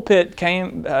 The pulpit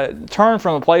turned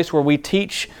from a place where we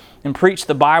teach and preach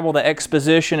the Bible, the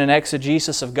exposition and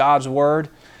exegesis of God's Word,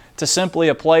 to simply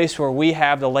a place where we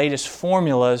have the latest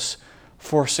formulas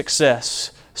for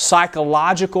success,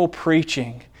 psychological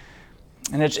preaching.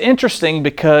 And it's interesting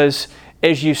because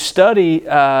as you study,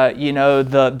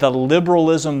 the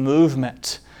liberalism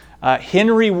movement,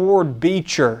 Henry Ward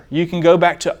Beecher, you can go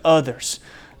back to others.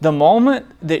 The moment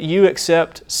that you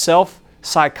accept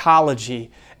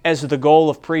self-psychology as the goal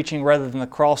of preaching rather than the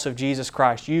cross of Jesus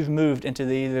Christ, you've moved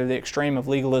into either the extreme of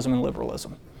legalism and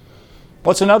liberalism.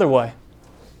 What's another way?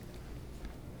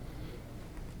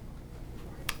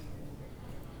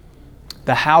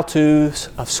 The how-tos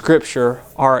of Scripture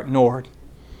are ignored.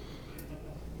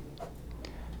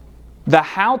 The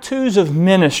how-tos of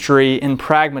ministry and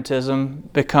pragmatism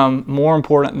become more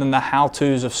important than the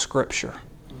how-tos of Scripture.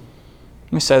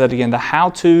 Let me say that again. The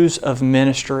how-tos of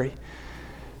ministry.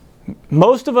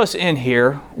 Most of us in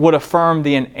here would affirm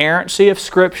the inerrancy of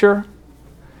Scripture,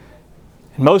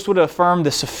 and most would affirm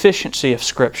the sufficiency of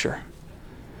Scripture.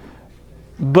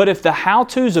 But if the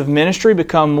how-tos of ministry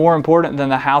become more important than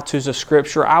the how-tos of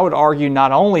Scripture, I would argue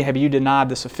not only have you denied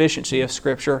the sufficiency of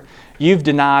Scripture, you've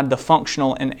denied the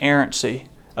functional inerrancy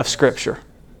of Scripture.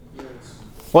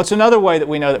 What's another way that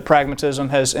we know that pragmatism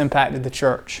has impacted the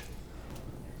church?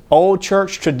 Old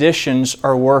church traditions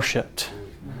are worshipped.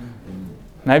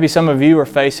 Maybe some of you are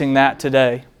facing that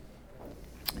today.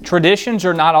 Traditions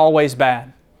are not always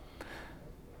bad.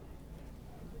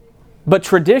 But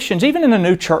traditions, even in a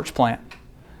new church plant.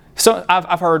 So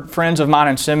I've heard friends of mine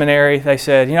in seminary, they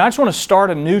said, I just want to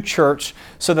start a new church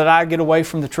so that I get away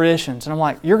from the traditions. And I'm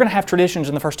like, you're going to have traditions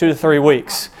in the first 2 to 3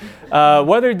 weeks.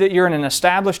 Whether that you're in an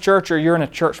established church or you're in a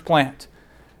church plant,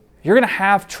 you're going to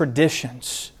have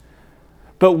traditions.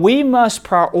 But we must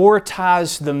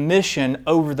prioritize the mission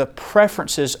over the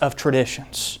preferences of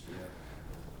traditions.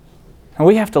 And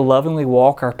we have to lovingly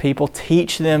walk our people,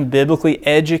 teach them biblically,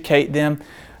 educate them.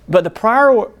 But the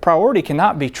priority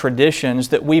cannot be traditions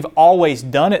that we've always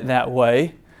done it that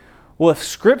way. Well, if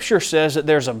Scripture says that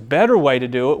there's a better way to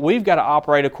do it, we've got to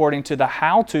operate according to the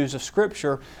how-tos of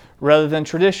Scripture rather than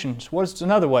traditions. What's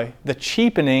another way? The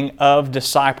cheapening of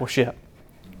discipleship.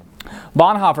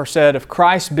 Bonhoeffer said, if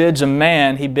Christ bids a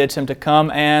man, He bids him to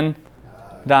come and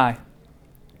die.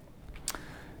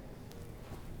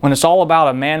 When it's all about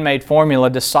a man-made formula,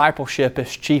 discipleship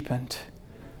is cheapened.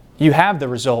 You have the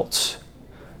results.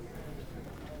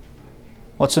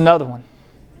 What's another one?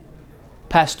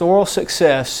 Pastoral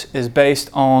success is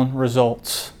based on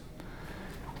results.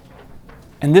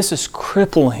 And this is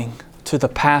crippling to the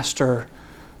pastor,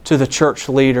 to the church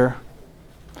leader.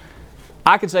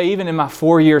 I could say even in my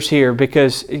 4 years here,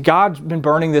 because God's been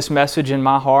burning this message in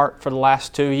my heart for the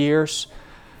last 2 years.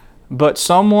 But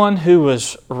someone who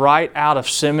was right out of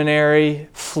seminary,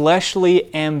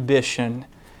 fleshly ambition,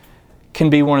 can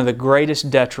be one of the greatest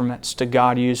detriments to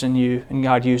God using you and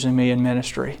God using me in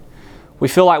ministry. We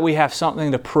feel like we have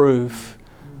something to prove.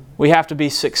 We have to be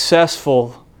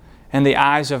successful in the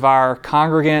eyes of our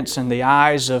congregants and the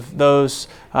eyes of those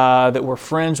that we're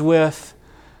friends with.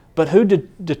 But who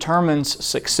determines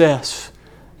success?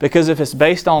 Because if it's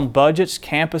based on budgets,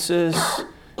 campuses,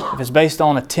 if it's based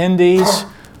on attendees,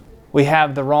 we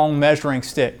have the wrong measuring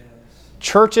stick.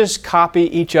 Churches copy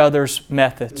each other's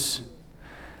methods.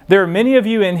 There are many of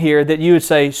you in here that you would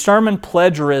say sermon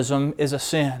plagiarism is a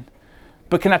sin.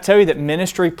 But can I tell you that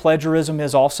ministry plagiarism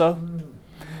is also?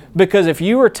 Because if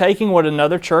you are taking what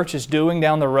another church is doing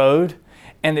down the road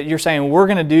and that you're saying we're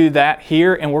going to do that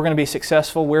here and we're going to be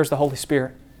successful, where's the Holy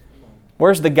Spirit?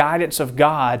 Where's the guidance of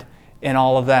God in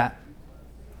all of that?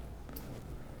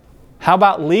 How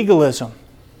about legalism?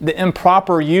 The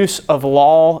improper use of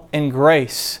law and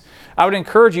grace. I would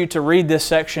encourage you to read this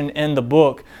section in the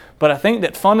book, but I think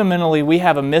that fundamentally we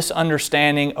have a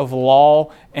misunderstanding of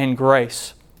law and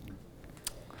grace.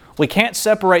 We can't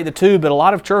separate the two, but a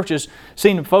lot of churches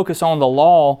seem to focus on the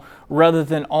law rather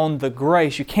than on the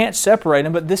grace. You can't separate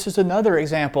them, but this is another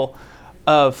example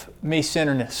of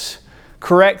me-centeredness.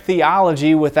 Correct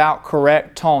theology without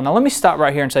correct tone. Now let me stop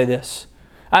right here and say this.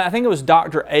 I think it was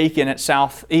Dr. Aiken at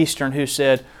Southeastern who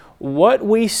said, what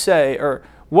we say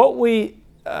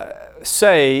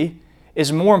say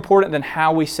is more important than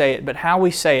how we say it, but how we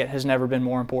say it has never been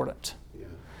more important.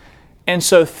 And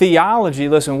so theology,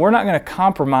 listen, we're not going to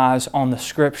compromise on the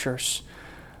Scriptures,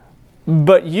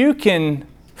 but you can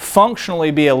functionally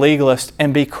be a legalist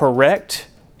and be correct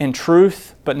in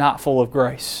truth, but not full of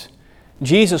grace.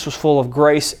 Jesus was full of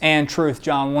grace and truth,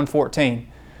 John 1:14.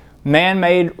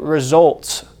 Man-made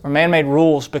results or man-made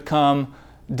rules become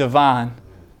divine.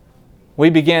 We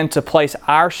begin to place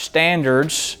our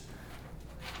standards,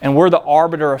 and we're the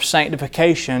arbiter of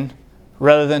sanctification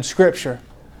rather than Scripture.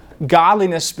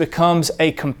 Godliness becomes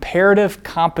a comparative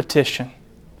competition.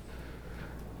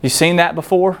 You seen that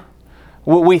before?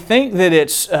 We think that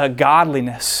it's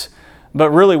godliness,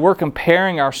 but really we're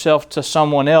comparing ourselves to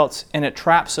someone else, and it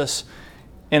traps us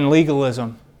in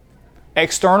legalism.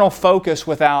 External focus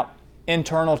without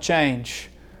internal change.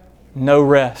 No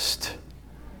rest.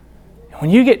 When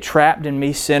you get trapped in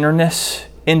me-centeredness,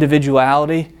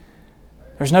 individuality,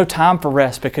 there's no time for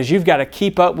rest because you've got to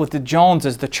keep up with the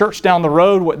Joneses, the church down the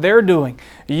road, what they're doing.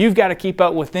 You've got to keep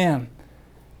up with them.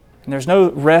 And there's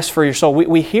no rest for your soul.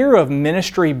 We hear of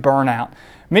ministry burnout.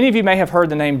 Many of you may have heard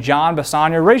the name John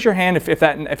Bassanio. Raise your hand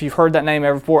if you've heard that name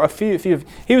ever before.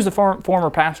 He was the former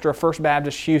pastor of First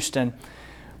Baptist Houston.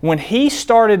 When he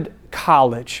started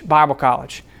college, Bible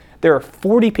college, there were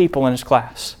 40 people in his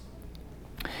class.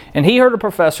 And he heard a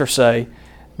professor say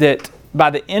that by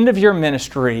the end of your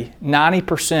ministry,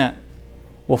 90%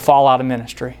 will fall out of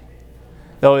ministry.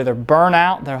 They'll either burn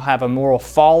out, they'll have a moral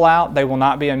fallout, they will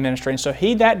not be in ministry. And so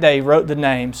he that day wrote the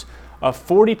names of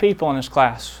 40 people in his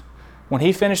class. When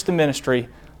he finished the ministry,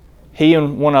 he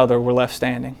and one other were left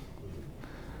standing.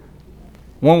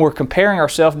 When we're comparing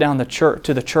ourselves down the church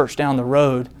to the church down the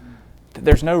road,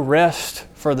 there's no rest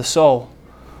for the soul.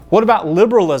 What about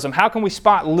liberalism? How can we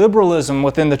spot liberalism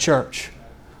within the church?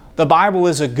 The Bible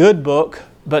is a good book,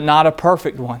 but not a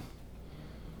perfect one.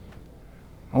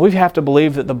 We have to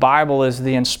believe that the Bible is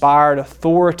the inspired,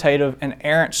 authoritative,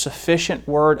 inerrant, sufficient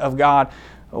Word of God.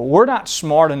 We're not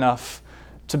smart enough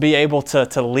to be able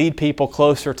to lead people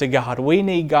closer to God. We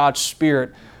need God's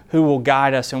Spirit who will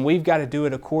guide us, and we've got to do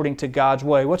it according to God's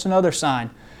way. What's another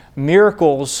sign?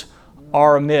 Miracles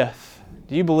are a myth.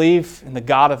 Do you believe in the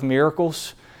God of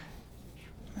miracles?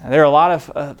 There are a lot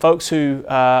of folks who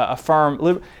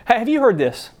affirm... Have you heard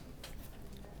this?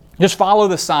 Just follow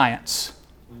the science.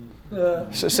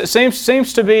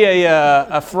 Seems to be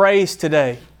a phrase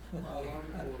today.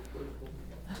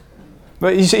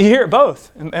 But you hear it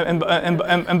both,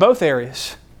 in both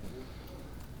areas.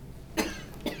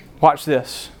 Watch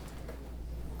this.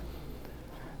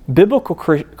 Biblical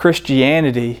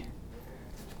Christianity,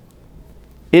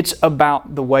 it's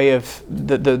about the way of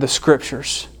the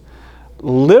Scriptures.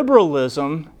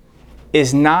 Liberalism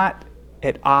is not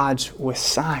at odds with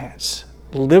science.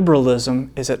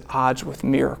 Liberalism is at odds with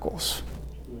miracles.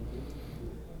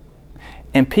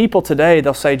 And people today,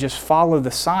 they'll say, just follow the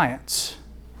science.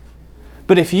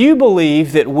 But if you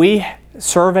believe that we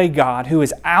serve a God who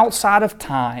is outside of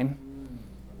time,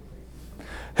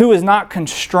 who is not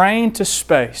constrained to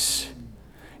space,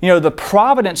 the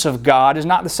providence of God is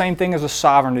not the same thing as the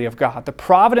sovereignty of God. The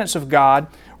providence of God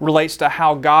relates to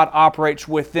how God operates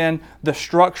within the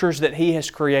structures that He has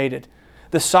created.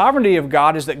 The sovereignty of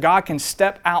God is that God can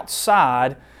step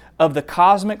outside of the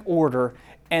cosmic order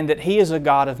and that He is a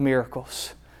God of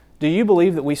miracles. Do you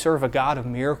believe that we serve a God of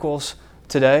miracles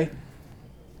today?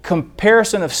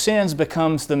 Comparison of sins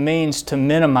becomes the means to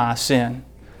minimize sin.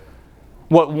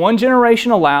 What one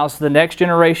generation allows, the next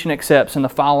generation accepts, and the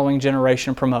following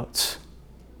generation promotes.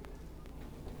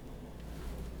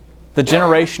 The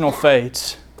generational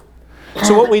fades.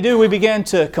 So what we do, we begin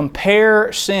to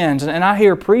compare sins. And I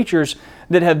hear preachers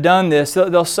that have done this.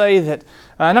 They'll say that,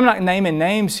 and I'm not naming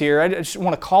names here, I just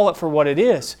want to call it for what it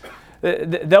is.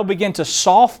 They'll begin to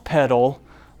soft pedal,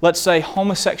 let's say,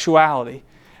 homosexuality.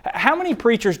 How many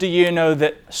preachers do you know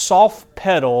that soft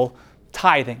pedal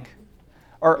tithing?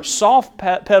 Or soft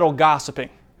pedal gossiping?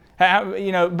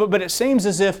 But it seems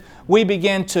as if we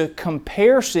begin to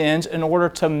compare sins in order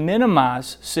to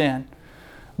minimize sin.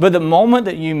 But the moment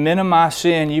that you minimize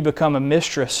sin, you become a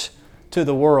mistress to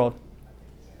the world.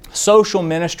 Social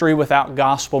ministry without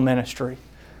gospel ministry.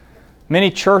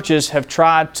 Many churches have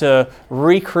tried to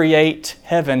recreate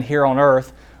heaven here on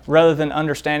earth rather than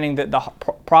understanding that the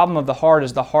problem of the heart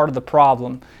is the heart of the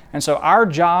problem. And so our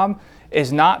job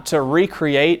is not to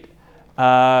recreate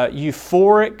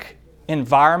euphoric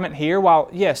environment here. While,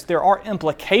 yes, there are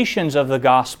implications of the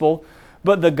gospel,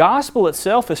 But the gospel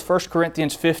itself is 1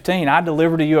 Corinthians 15. I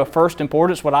deliver to you of first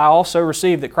importance what I also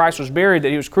received, that Christ was buried, that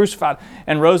He was crucified,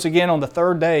 and rose again on the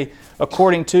third day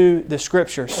according to the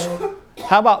Scriptures.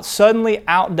 How about suddenly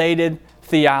outdated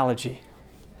theology?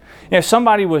 You know,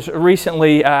 somebody was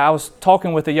recently, I was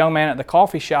talking with a young man at the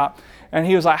coffee shop, and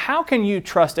he was like, how can you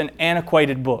trust an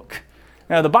antiquated book?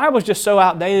 Now, the Bible is just so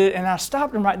outdated, and I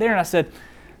stopped him right there and I said,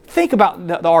 think about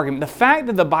the argument. The fact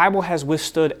that the Bible has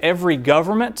withstood every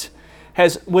government,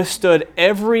 has withstood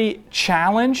every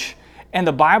challenge, and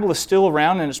the Bible is still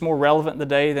around and it's more relevant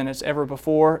today than it's ever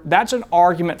before, that's an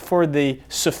argument for the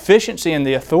sufficiency and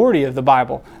the authority of the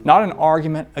Bible, not an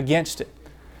argument against it.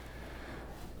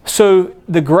 So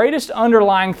the greatest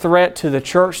underlying threat to the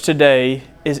church today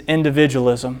is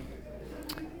individualism.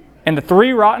 And the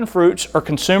three rotten fruits are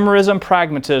consumerism,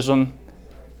 pragmatism,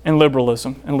 and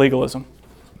liberalism and legalism.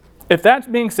 If that's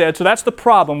being said, so that's the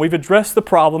problem. We've addressed the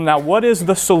problem. Now, what is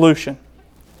the solution?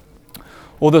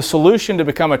 Well, the solution to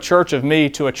become a church of me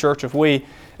to a church of we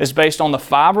is based on the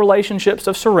 5 relationships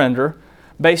of surrender,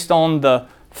 based on the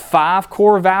 5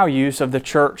 core values of the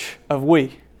church of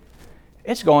we.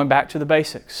 It's going back to the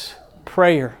basics.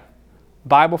 Prayer,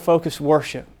 Bible-focused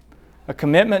worship, a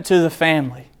commitment to the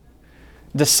family,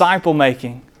 disciple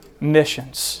making,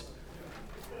 missions.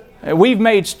 We've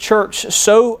made church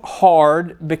so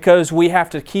hard because we have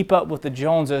to keep up with the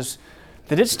Joneses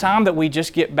that it's time that we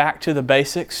just get back to the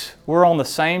basics. We're on the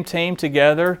same team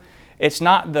together. It's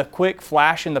not the quick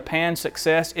flash in the pan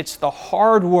success. It's the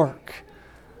hard work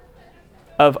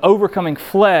of overcoming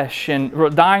flesh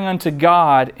and dying unto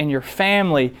God and your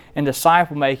family and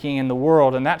disciple making in the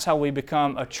world. And that's how we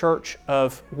become a church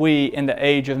of we in the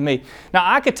age of me. Now,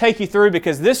 I could take you through,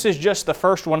 because this is just the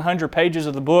first 100 pages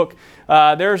of the book.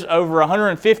 There's over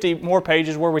 150 more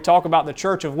pages where we talk about the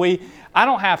church of we. I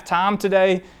don't have time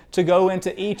today to go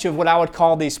into each of what I would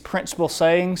call these principal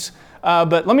sayings,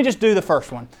 but let me just do the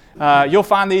first one. You'll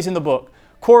find these in the book.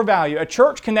 Core value. A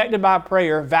church connected by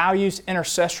prayer values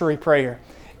intercessory prayer.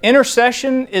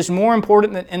 Intercession is more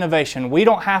important than innovation. We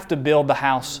don't have to build the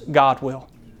house, God will.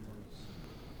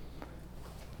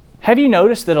 Have you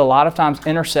noticed that a lot of times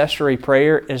intercessory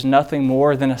prayer is nothing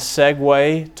more than a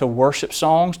segue to worship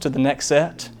songs to the next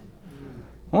set?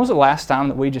 When was the last time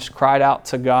that we just cried out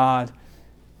to God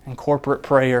in corporate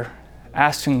prayer,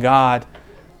 asking God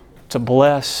to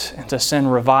bless and to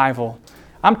send revival?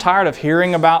 I'm tired of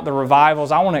hearing about the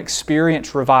revivals. I want to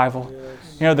experience revival.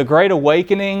 You know, the Great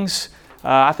Awakenings,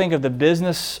 I think of the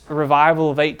business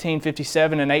revival of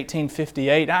 1857 and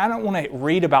 1858. I don't want to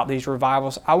read about these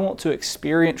revivals. I want to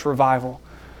experience revival.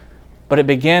 But it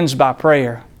begins by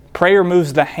prayer. Prayer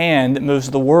moves the hand that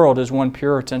moves the world, as one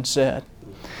Puritan said.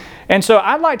 And so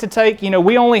I'd like to take,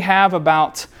 we only have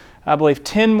about, I believe,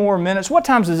 10 more minutes. What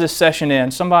times does this session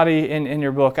end? Somebody in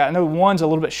your book. I know one's a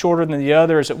little bit shorter than the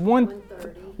other. Is it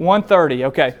 1:30?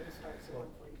 Okay.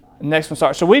 Next one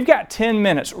starts. So we've got 10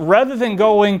 minutes. Rather than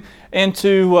going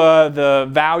into the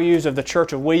values of the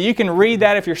Church of We, you can read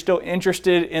that if you're still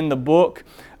interested in the book.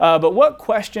 But what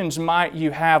questions might you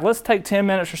have? Let's take 10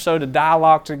 minutes or so to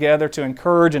dialogue together, to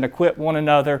encourage and equip one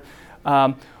another.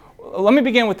 Let me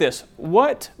begin with this.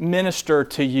 What ministered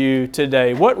to you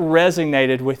today? What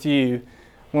resonated with you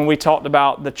when we talked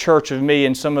about the Church of Me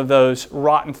and some of those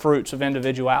rotten fruits of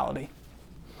individuality?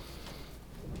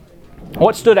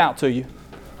 What stood out to you?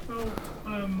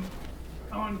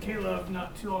 On Caleb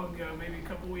not too long ago, maybe a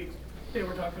couple weeks, they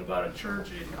were talking about a church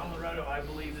in Colorado, I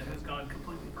believe, that has gone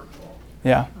completely virtual.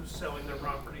 Yeah. Selling their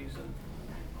properties and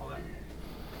all that.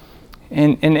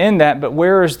 And in that, but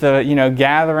where is the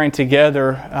gathering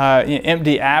together,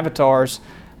 empty avatars?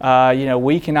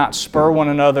 We cannot spur one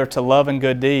another to love and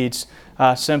good deeds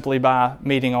simply by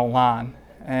meeting online.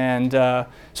 And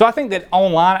so I think that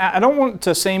online, I don't want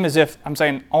to seem as if I'm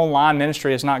saying online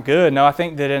ministry is not good. No, I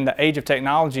think that in the age of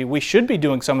technology, we should be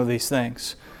doing some of these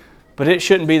things. But it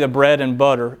shouldn't be the bread and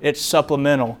butter. It's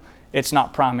supplemental. It's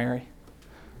not primary.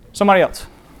 Somebody else.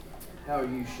 How are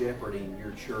you shepherding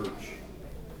your church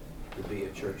to be a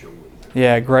church of we?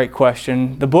 Yeah, great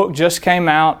question. The book just came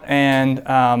out, and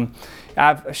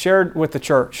I've shared with the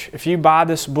church, if you buy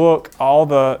this book, all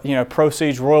the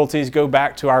proceeds, royalties go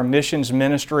back to our missions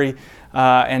ministry.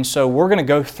 And so we're going to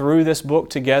go through this book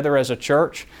together as a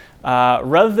church.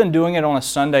 Rather than doing it on a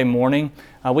Sunday morning,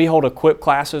 we hold equip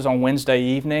classes on Wednesday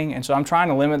evening. And so I'm trying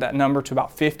to limit that number to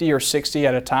about 50 or 60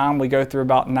 at a time. We go through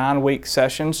about 9-week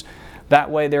sessions.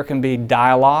 That way there can be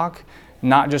dialogue,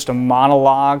 not just a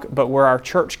monologue, but where our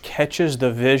church catches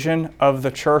the vision of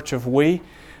the Church of We.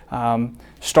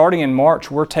 Starting in March,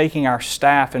 we're taking our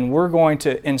staff and we're going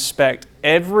to inspect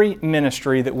every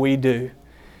ministry that we do.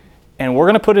 And we're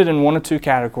going to put it in one of two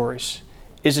categories.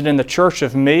 Is it in the church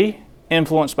of me,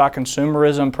 influenced by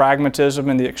consumerism, pragmatism,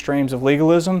 and the extremes of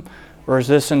legalism? Or is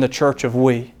this in the church of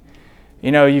we?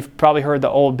 You know, you've probably heard the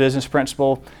old business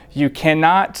principle. You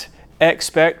cannot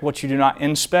expect what you do not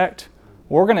inspect.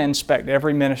 We're going to inspect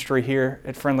every ministry here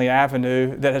at Friendly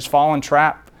Avenue that has fallen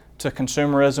trap to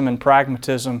consumerism and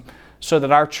pragmatism so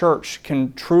that our church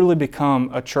can truly become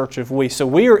a church of we. So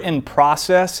we are in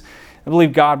process. I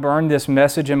believe God burned this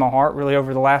message in my heart really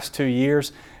over the last 2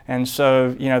 years. And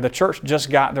so, you know, the church just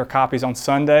got their copies on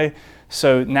Sunday.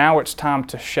 So now it's time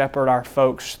to shepherd our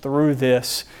folks through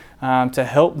this to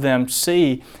help them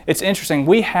see. It's interesting.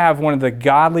 We have one of the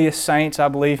godliest saints, I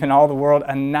believe, in all the world,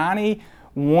 a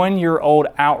 91-year-old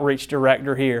outreach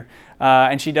director here.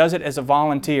 And she does it as a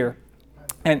volunteer.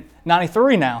 And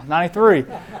 93 now, 93.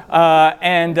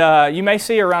 And you may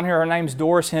see her around here. Her name's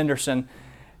Doris Henderson.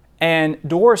 And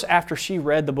Doris, after she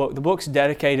read the book's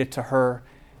dedicated to her.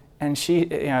 And she,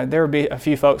 you know, there would be a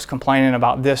few folks complaining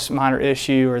about this minor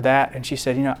issue or that. And she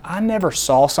said, you know, I never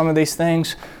saw some of these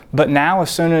things. But now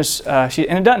as soon as and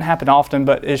it doesn't happen often,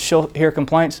 but as she'll hear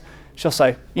complaints, she'll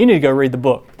say, you need to go read the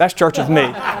book. That's Church of Me.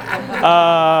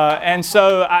 And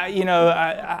so,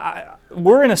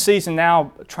 we're in a season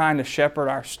now trying to shepherd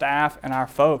our staff and our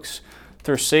folks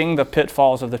through seeing the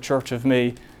pitfalls of the Church of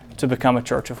Me to become a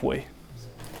church of we.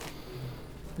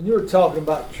 When you were talking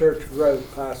about church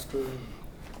growth, Pastor,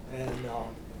 and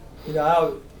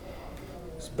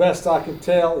as best I can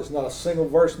tell, there's not a single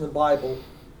verse in the Bible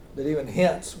that even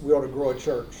hints we ought to grow a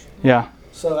church. Yeah.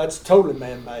 So that's totally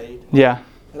man-made. Yeah.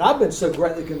 And I've been so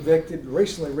greatly convicted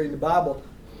recently reading the Bible.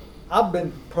 I've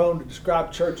been prone to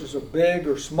describe churches as big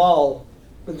or small,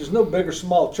 but there's no big or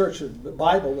small church in the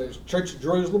Bible. There's Church of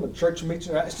Jerusalem and Church of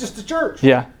Meeting. It's just a church.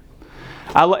 Yeah.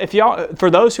 For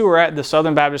those who were at the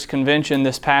Southern Baptist Convention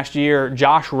this past year,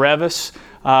 Josh Revis,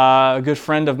 a good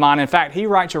friend of mine, in fact, he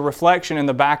writes a reflection in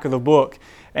the back of the book.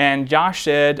 And Josh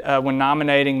said, when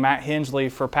nominating Matt Hensley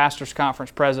for Pastors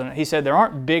Conference president, he said there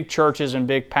aren't big churches and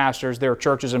big pastors, there are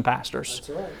churches and pastors.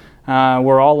 That's right.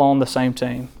 We're all on the same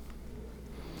team.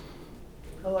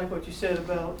 I like what you said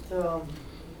about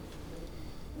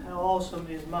how awesome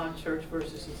is my church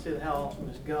versus instead how awesome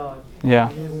is God. Yeah.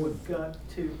 And we've got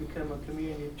to become a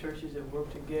community of churches that work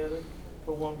together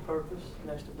for one purpose, and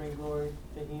that's to bring glory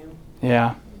to Him.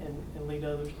 Yeah. And lead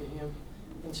others to Him.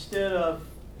 Instead of,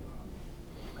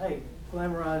 hey,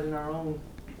 glamorizing our own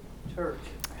church,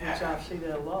 which I see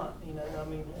that a lot, it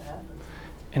happens.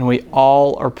 And we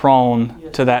all are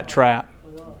prone to that trap.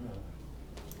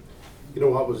 You know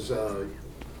what was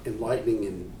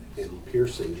enlightening and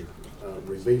piercing,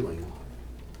 revealing,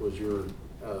 was your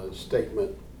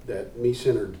statement that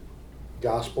me-centered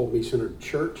gospel, me-centered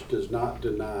church does not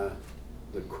deny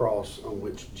the cross on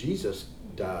which Jesus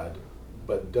died,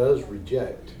 but does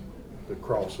reject the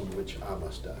cross on which I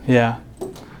must die. Yeah.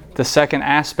 The second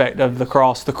aspect of the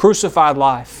cross, the crucified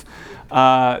life.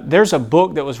 There's a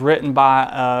book that was written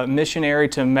by a missionary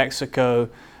to Mexico,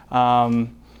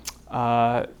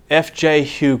 F.J.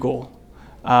 Hugel.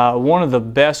 One of the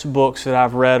best books that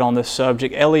I've read on this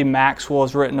subject. Ellie Maxwell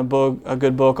has written a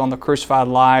good book on the crucified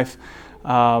life.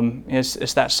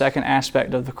 It's that second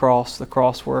aspect of the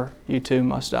cross where you too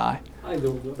must die. I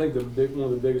think one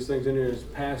of the biggest things in here is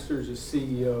pastors, as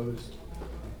CEOs.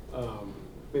 I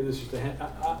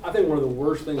think one of the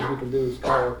worst things we can do is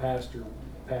call a pastor.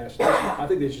 I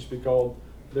think they should be called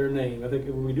their name. I think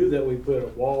when we do that, we put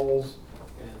up walls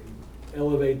and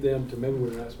elevate them to maybe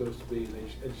we're not supposed to be.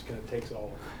 It just kind of takes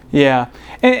all. Yeah,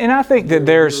 and I think that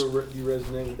there's. Do you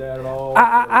resonate with that at all?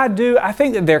 I do. I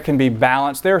think that there can be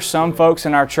balance. There are some folks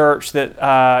in our church that,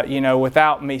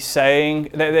 without me saying,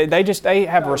 they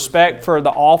have respect for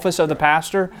the office of the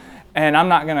pastor, and I'm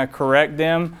not going to correct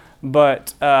them.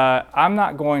 But I'm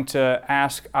not going to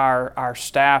ask our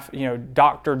staff,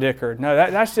 Dr. Dickard. No,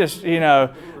 that's just,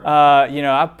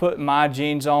 I put my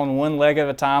jeans on one leg at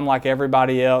a time like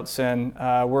everybody else, and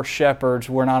we're shepherds.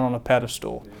 We're not on a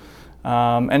pedestal.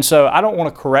 And so I don't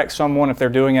want to correct someone if they're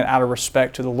doing it out of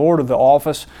respect to the Lord of the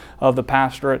office of the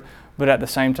pastorate. But at the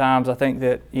same time, I think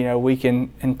that, we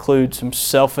can include some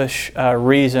selfish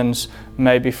reasons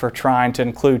maybe for trying to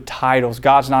include titles.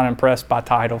 God's not impressed by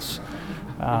titles.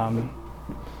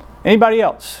 Anybody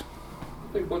else?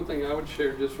 I think one thing I would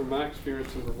share just from my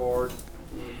experience in Brevard,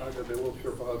 I got to be a little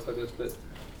careful how I say this, but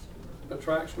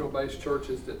attractional-based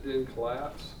churches that didn't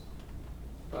collapse,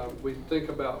 we think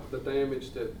about the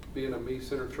damage that being a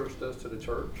me-centered church does to the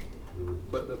church,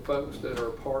 but the folks that are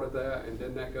a part of that and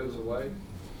then that goes away,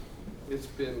 it's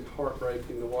been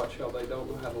heartbreaking to watch how they don't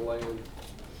know how to land.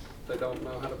 They don't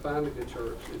know how to find a good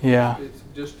church. It's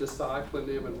just discipling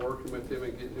them and working with them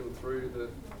and getting them through the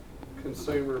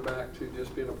consumer back to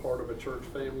just being a part of a church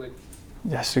family.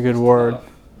 That's a good word.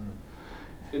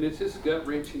 And it's just gut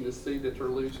wrenching to see that they're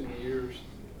losing years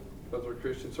because they're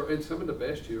Christians, and some of the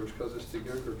best years because it's the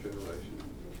younger generation.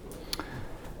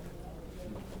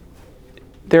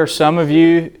 There are some of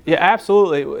you, yeah,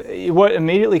 absolutely. What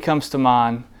immediately comes to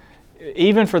mind,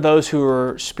 even for those who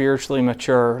are spiritually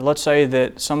mature, let's say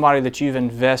that somebody that you've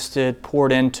invested,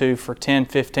 poured into for 10,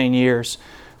 15 years,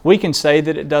 we can say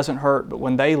that it doesn't hurt, but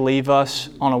when they leave us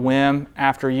on a whim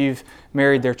after you've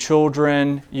married their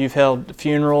children, you've held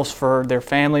funerals for their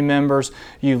family members,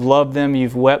 you've loved them,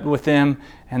 you've wept with them,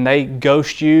 and they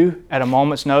ghost you at a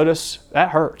moment's notice, that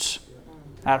hurts.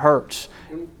 That hurts.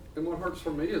 And what hurts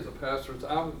for me as a pastor is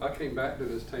I came back to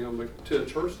this town, to a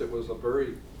church that was a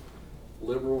very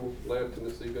liberal, left in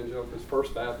this evangelical,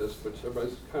 First Baptist, which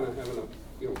everybody's kind of having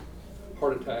a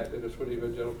heart attack that it's an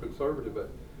evangelical conservative, but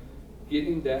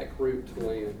getting that group to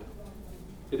land.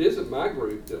 It isn't my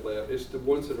group that left, it's the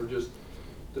ones that are just,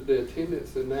 the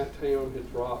attendance in that town had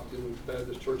dropped in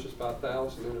Baptist churches by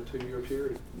 1,000 in a 2-year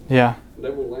period. Yeah. And they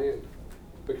will land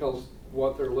because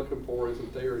what they're looking for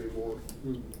isn't there anymore.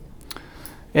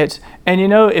 And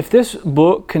if this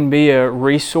book can be a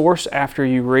resource after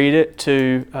you read it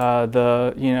to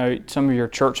some of your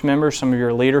church members, some of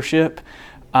your leadership,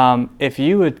 if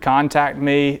you would contact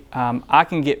me, I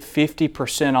can get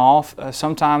 50% off,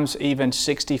 sometimes even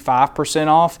 65%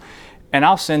 off, and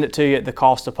I'll send it to you at the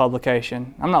cost of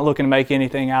publication. I'm not looking to make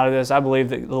anything out of this. I believe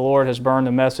that the Lord has burned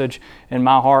the message in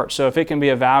my heart. So if it can be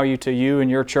of value to you and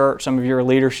your church, some of your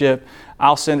leadership,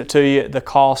 I'll send it to you at the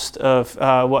cost of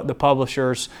what the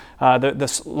publishers,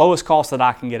 the lowest cost that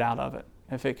I can get out of it,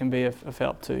 if it can be of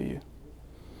help to you.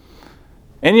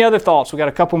 Any other thoughts? We've got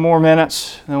a couple more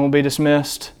minutes, then we'll be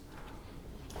dismissed.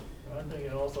 I think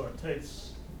it also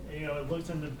takes, it looks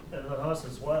into us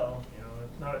as well,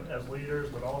 not as leaders,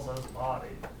 but also as a body,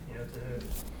 to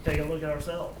take a look at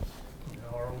ourselves.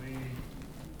 Are we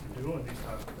doing these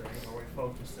types of things? Are we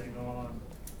focusing on,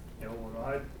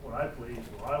 what I please,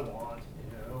 what I want,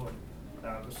 and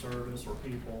out of service or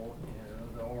people,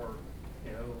 or,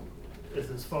 is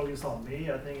this focused on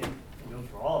me? I think it goes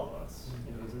for all of us.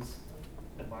 Is this,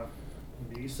 am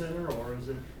I me-centered or is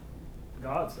it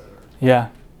God-centered? Yeah.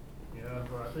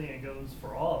 But I think it goes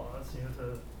for all of us,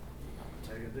 to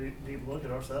take a deep look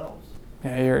at ourselves.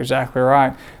 Yeah, you're exactly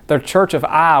right. The church of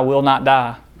I will not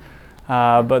die,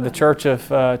 but the church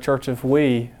of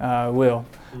we will.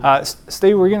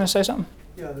 Steve, were you going to say something?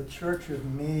 Yeah, the church of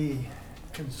me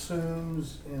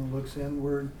consumes and looks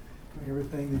inward.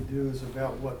 Everything they do is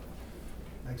about what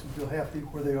makes them feel happy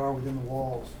where they are within the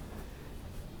walls.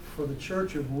 For the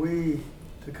church of we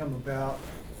to come about,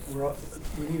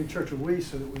 we need a church of we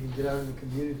so that we can get out in the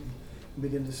community and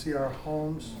begin to see our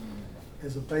homes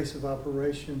as a base of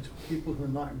operation to people who are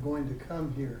not going to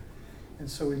come here. And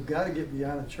so we've got to get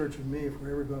beyond the church of me if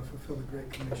we're ever going to fulfill the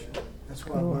Great Commission. That's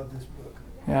why I love this book.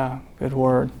 Yeah, good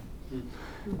word.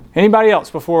 Anybody else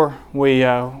before we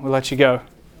let you go?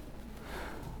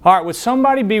 All right, would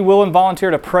somebody be willing to volunteer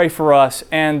to pray for us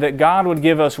and that God would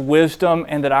give us wisdom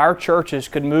and that our churches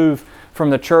could move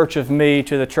from the church of me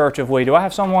to the church of we? Do I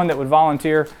have someone that would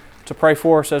volunteer to pray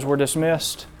for us as we're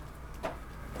dismissed?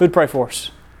 Who'd pray for us?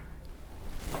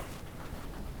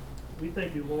 We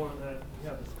thank you, Lord, that we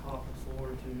have this conference,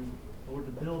 Lord,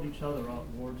 to build each other up,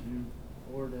 Lord,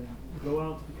 and go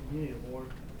out to the community, Lord,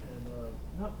 and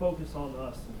not focus on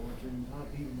us, Lord, to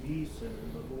not be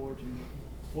me-centered, but Lord, to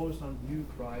focus on you,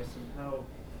 Christ, and how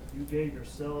you gave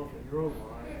yourself and your life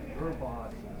and your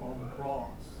body on the cross,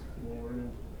 Lord,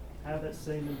 and have that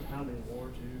same mentality,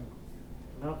 Lord,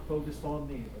 to not focus on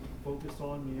me, but focus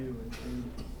on you, and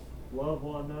to love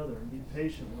one another and be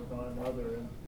patient with one another, and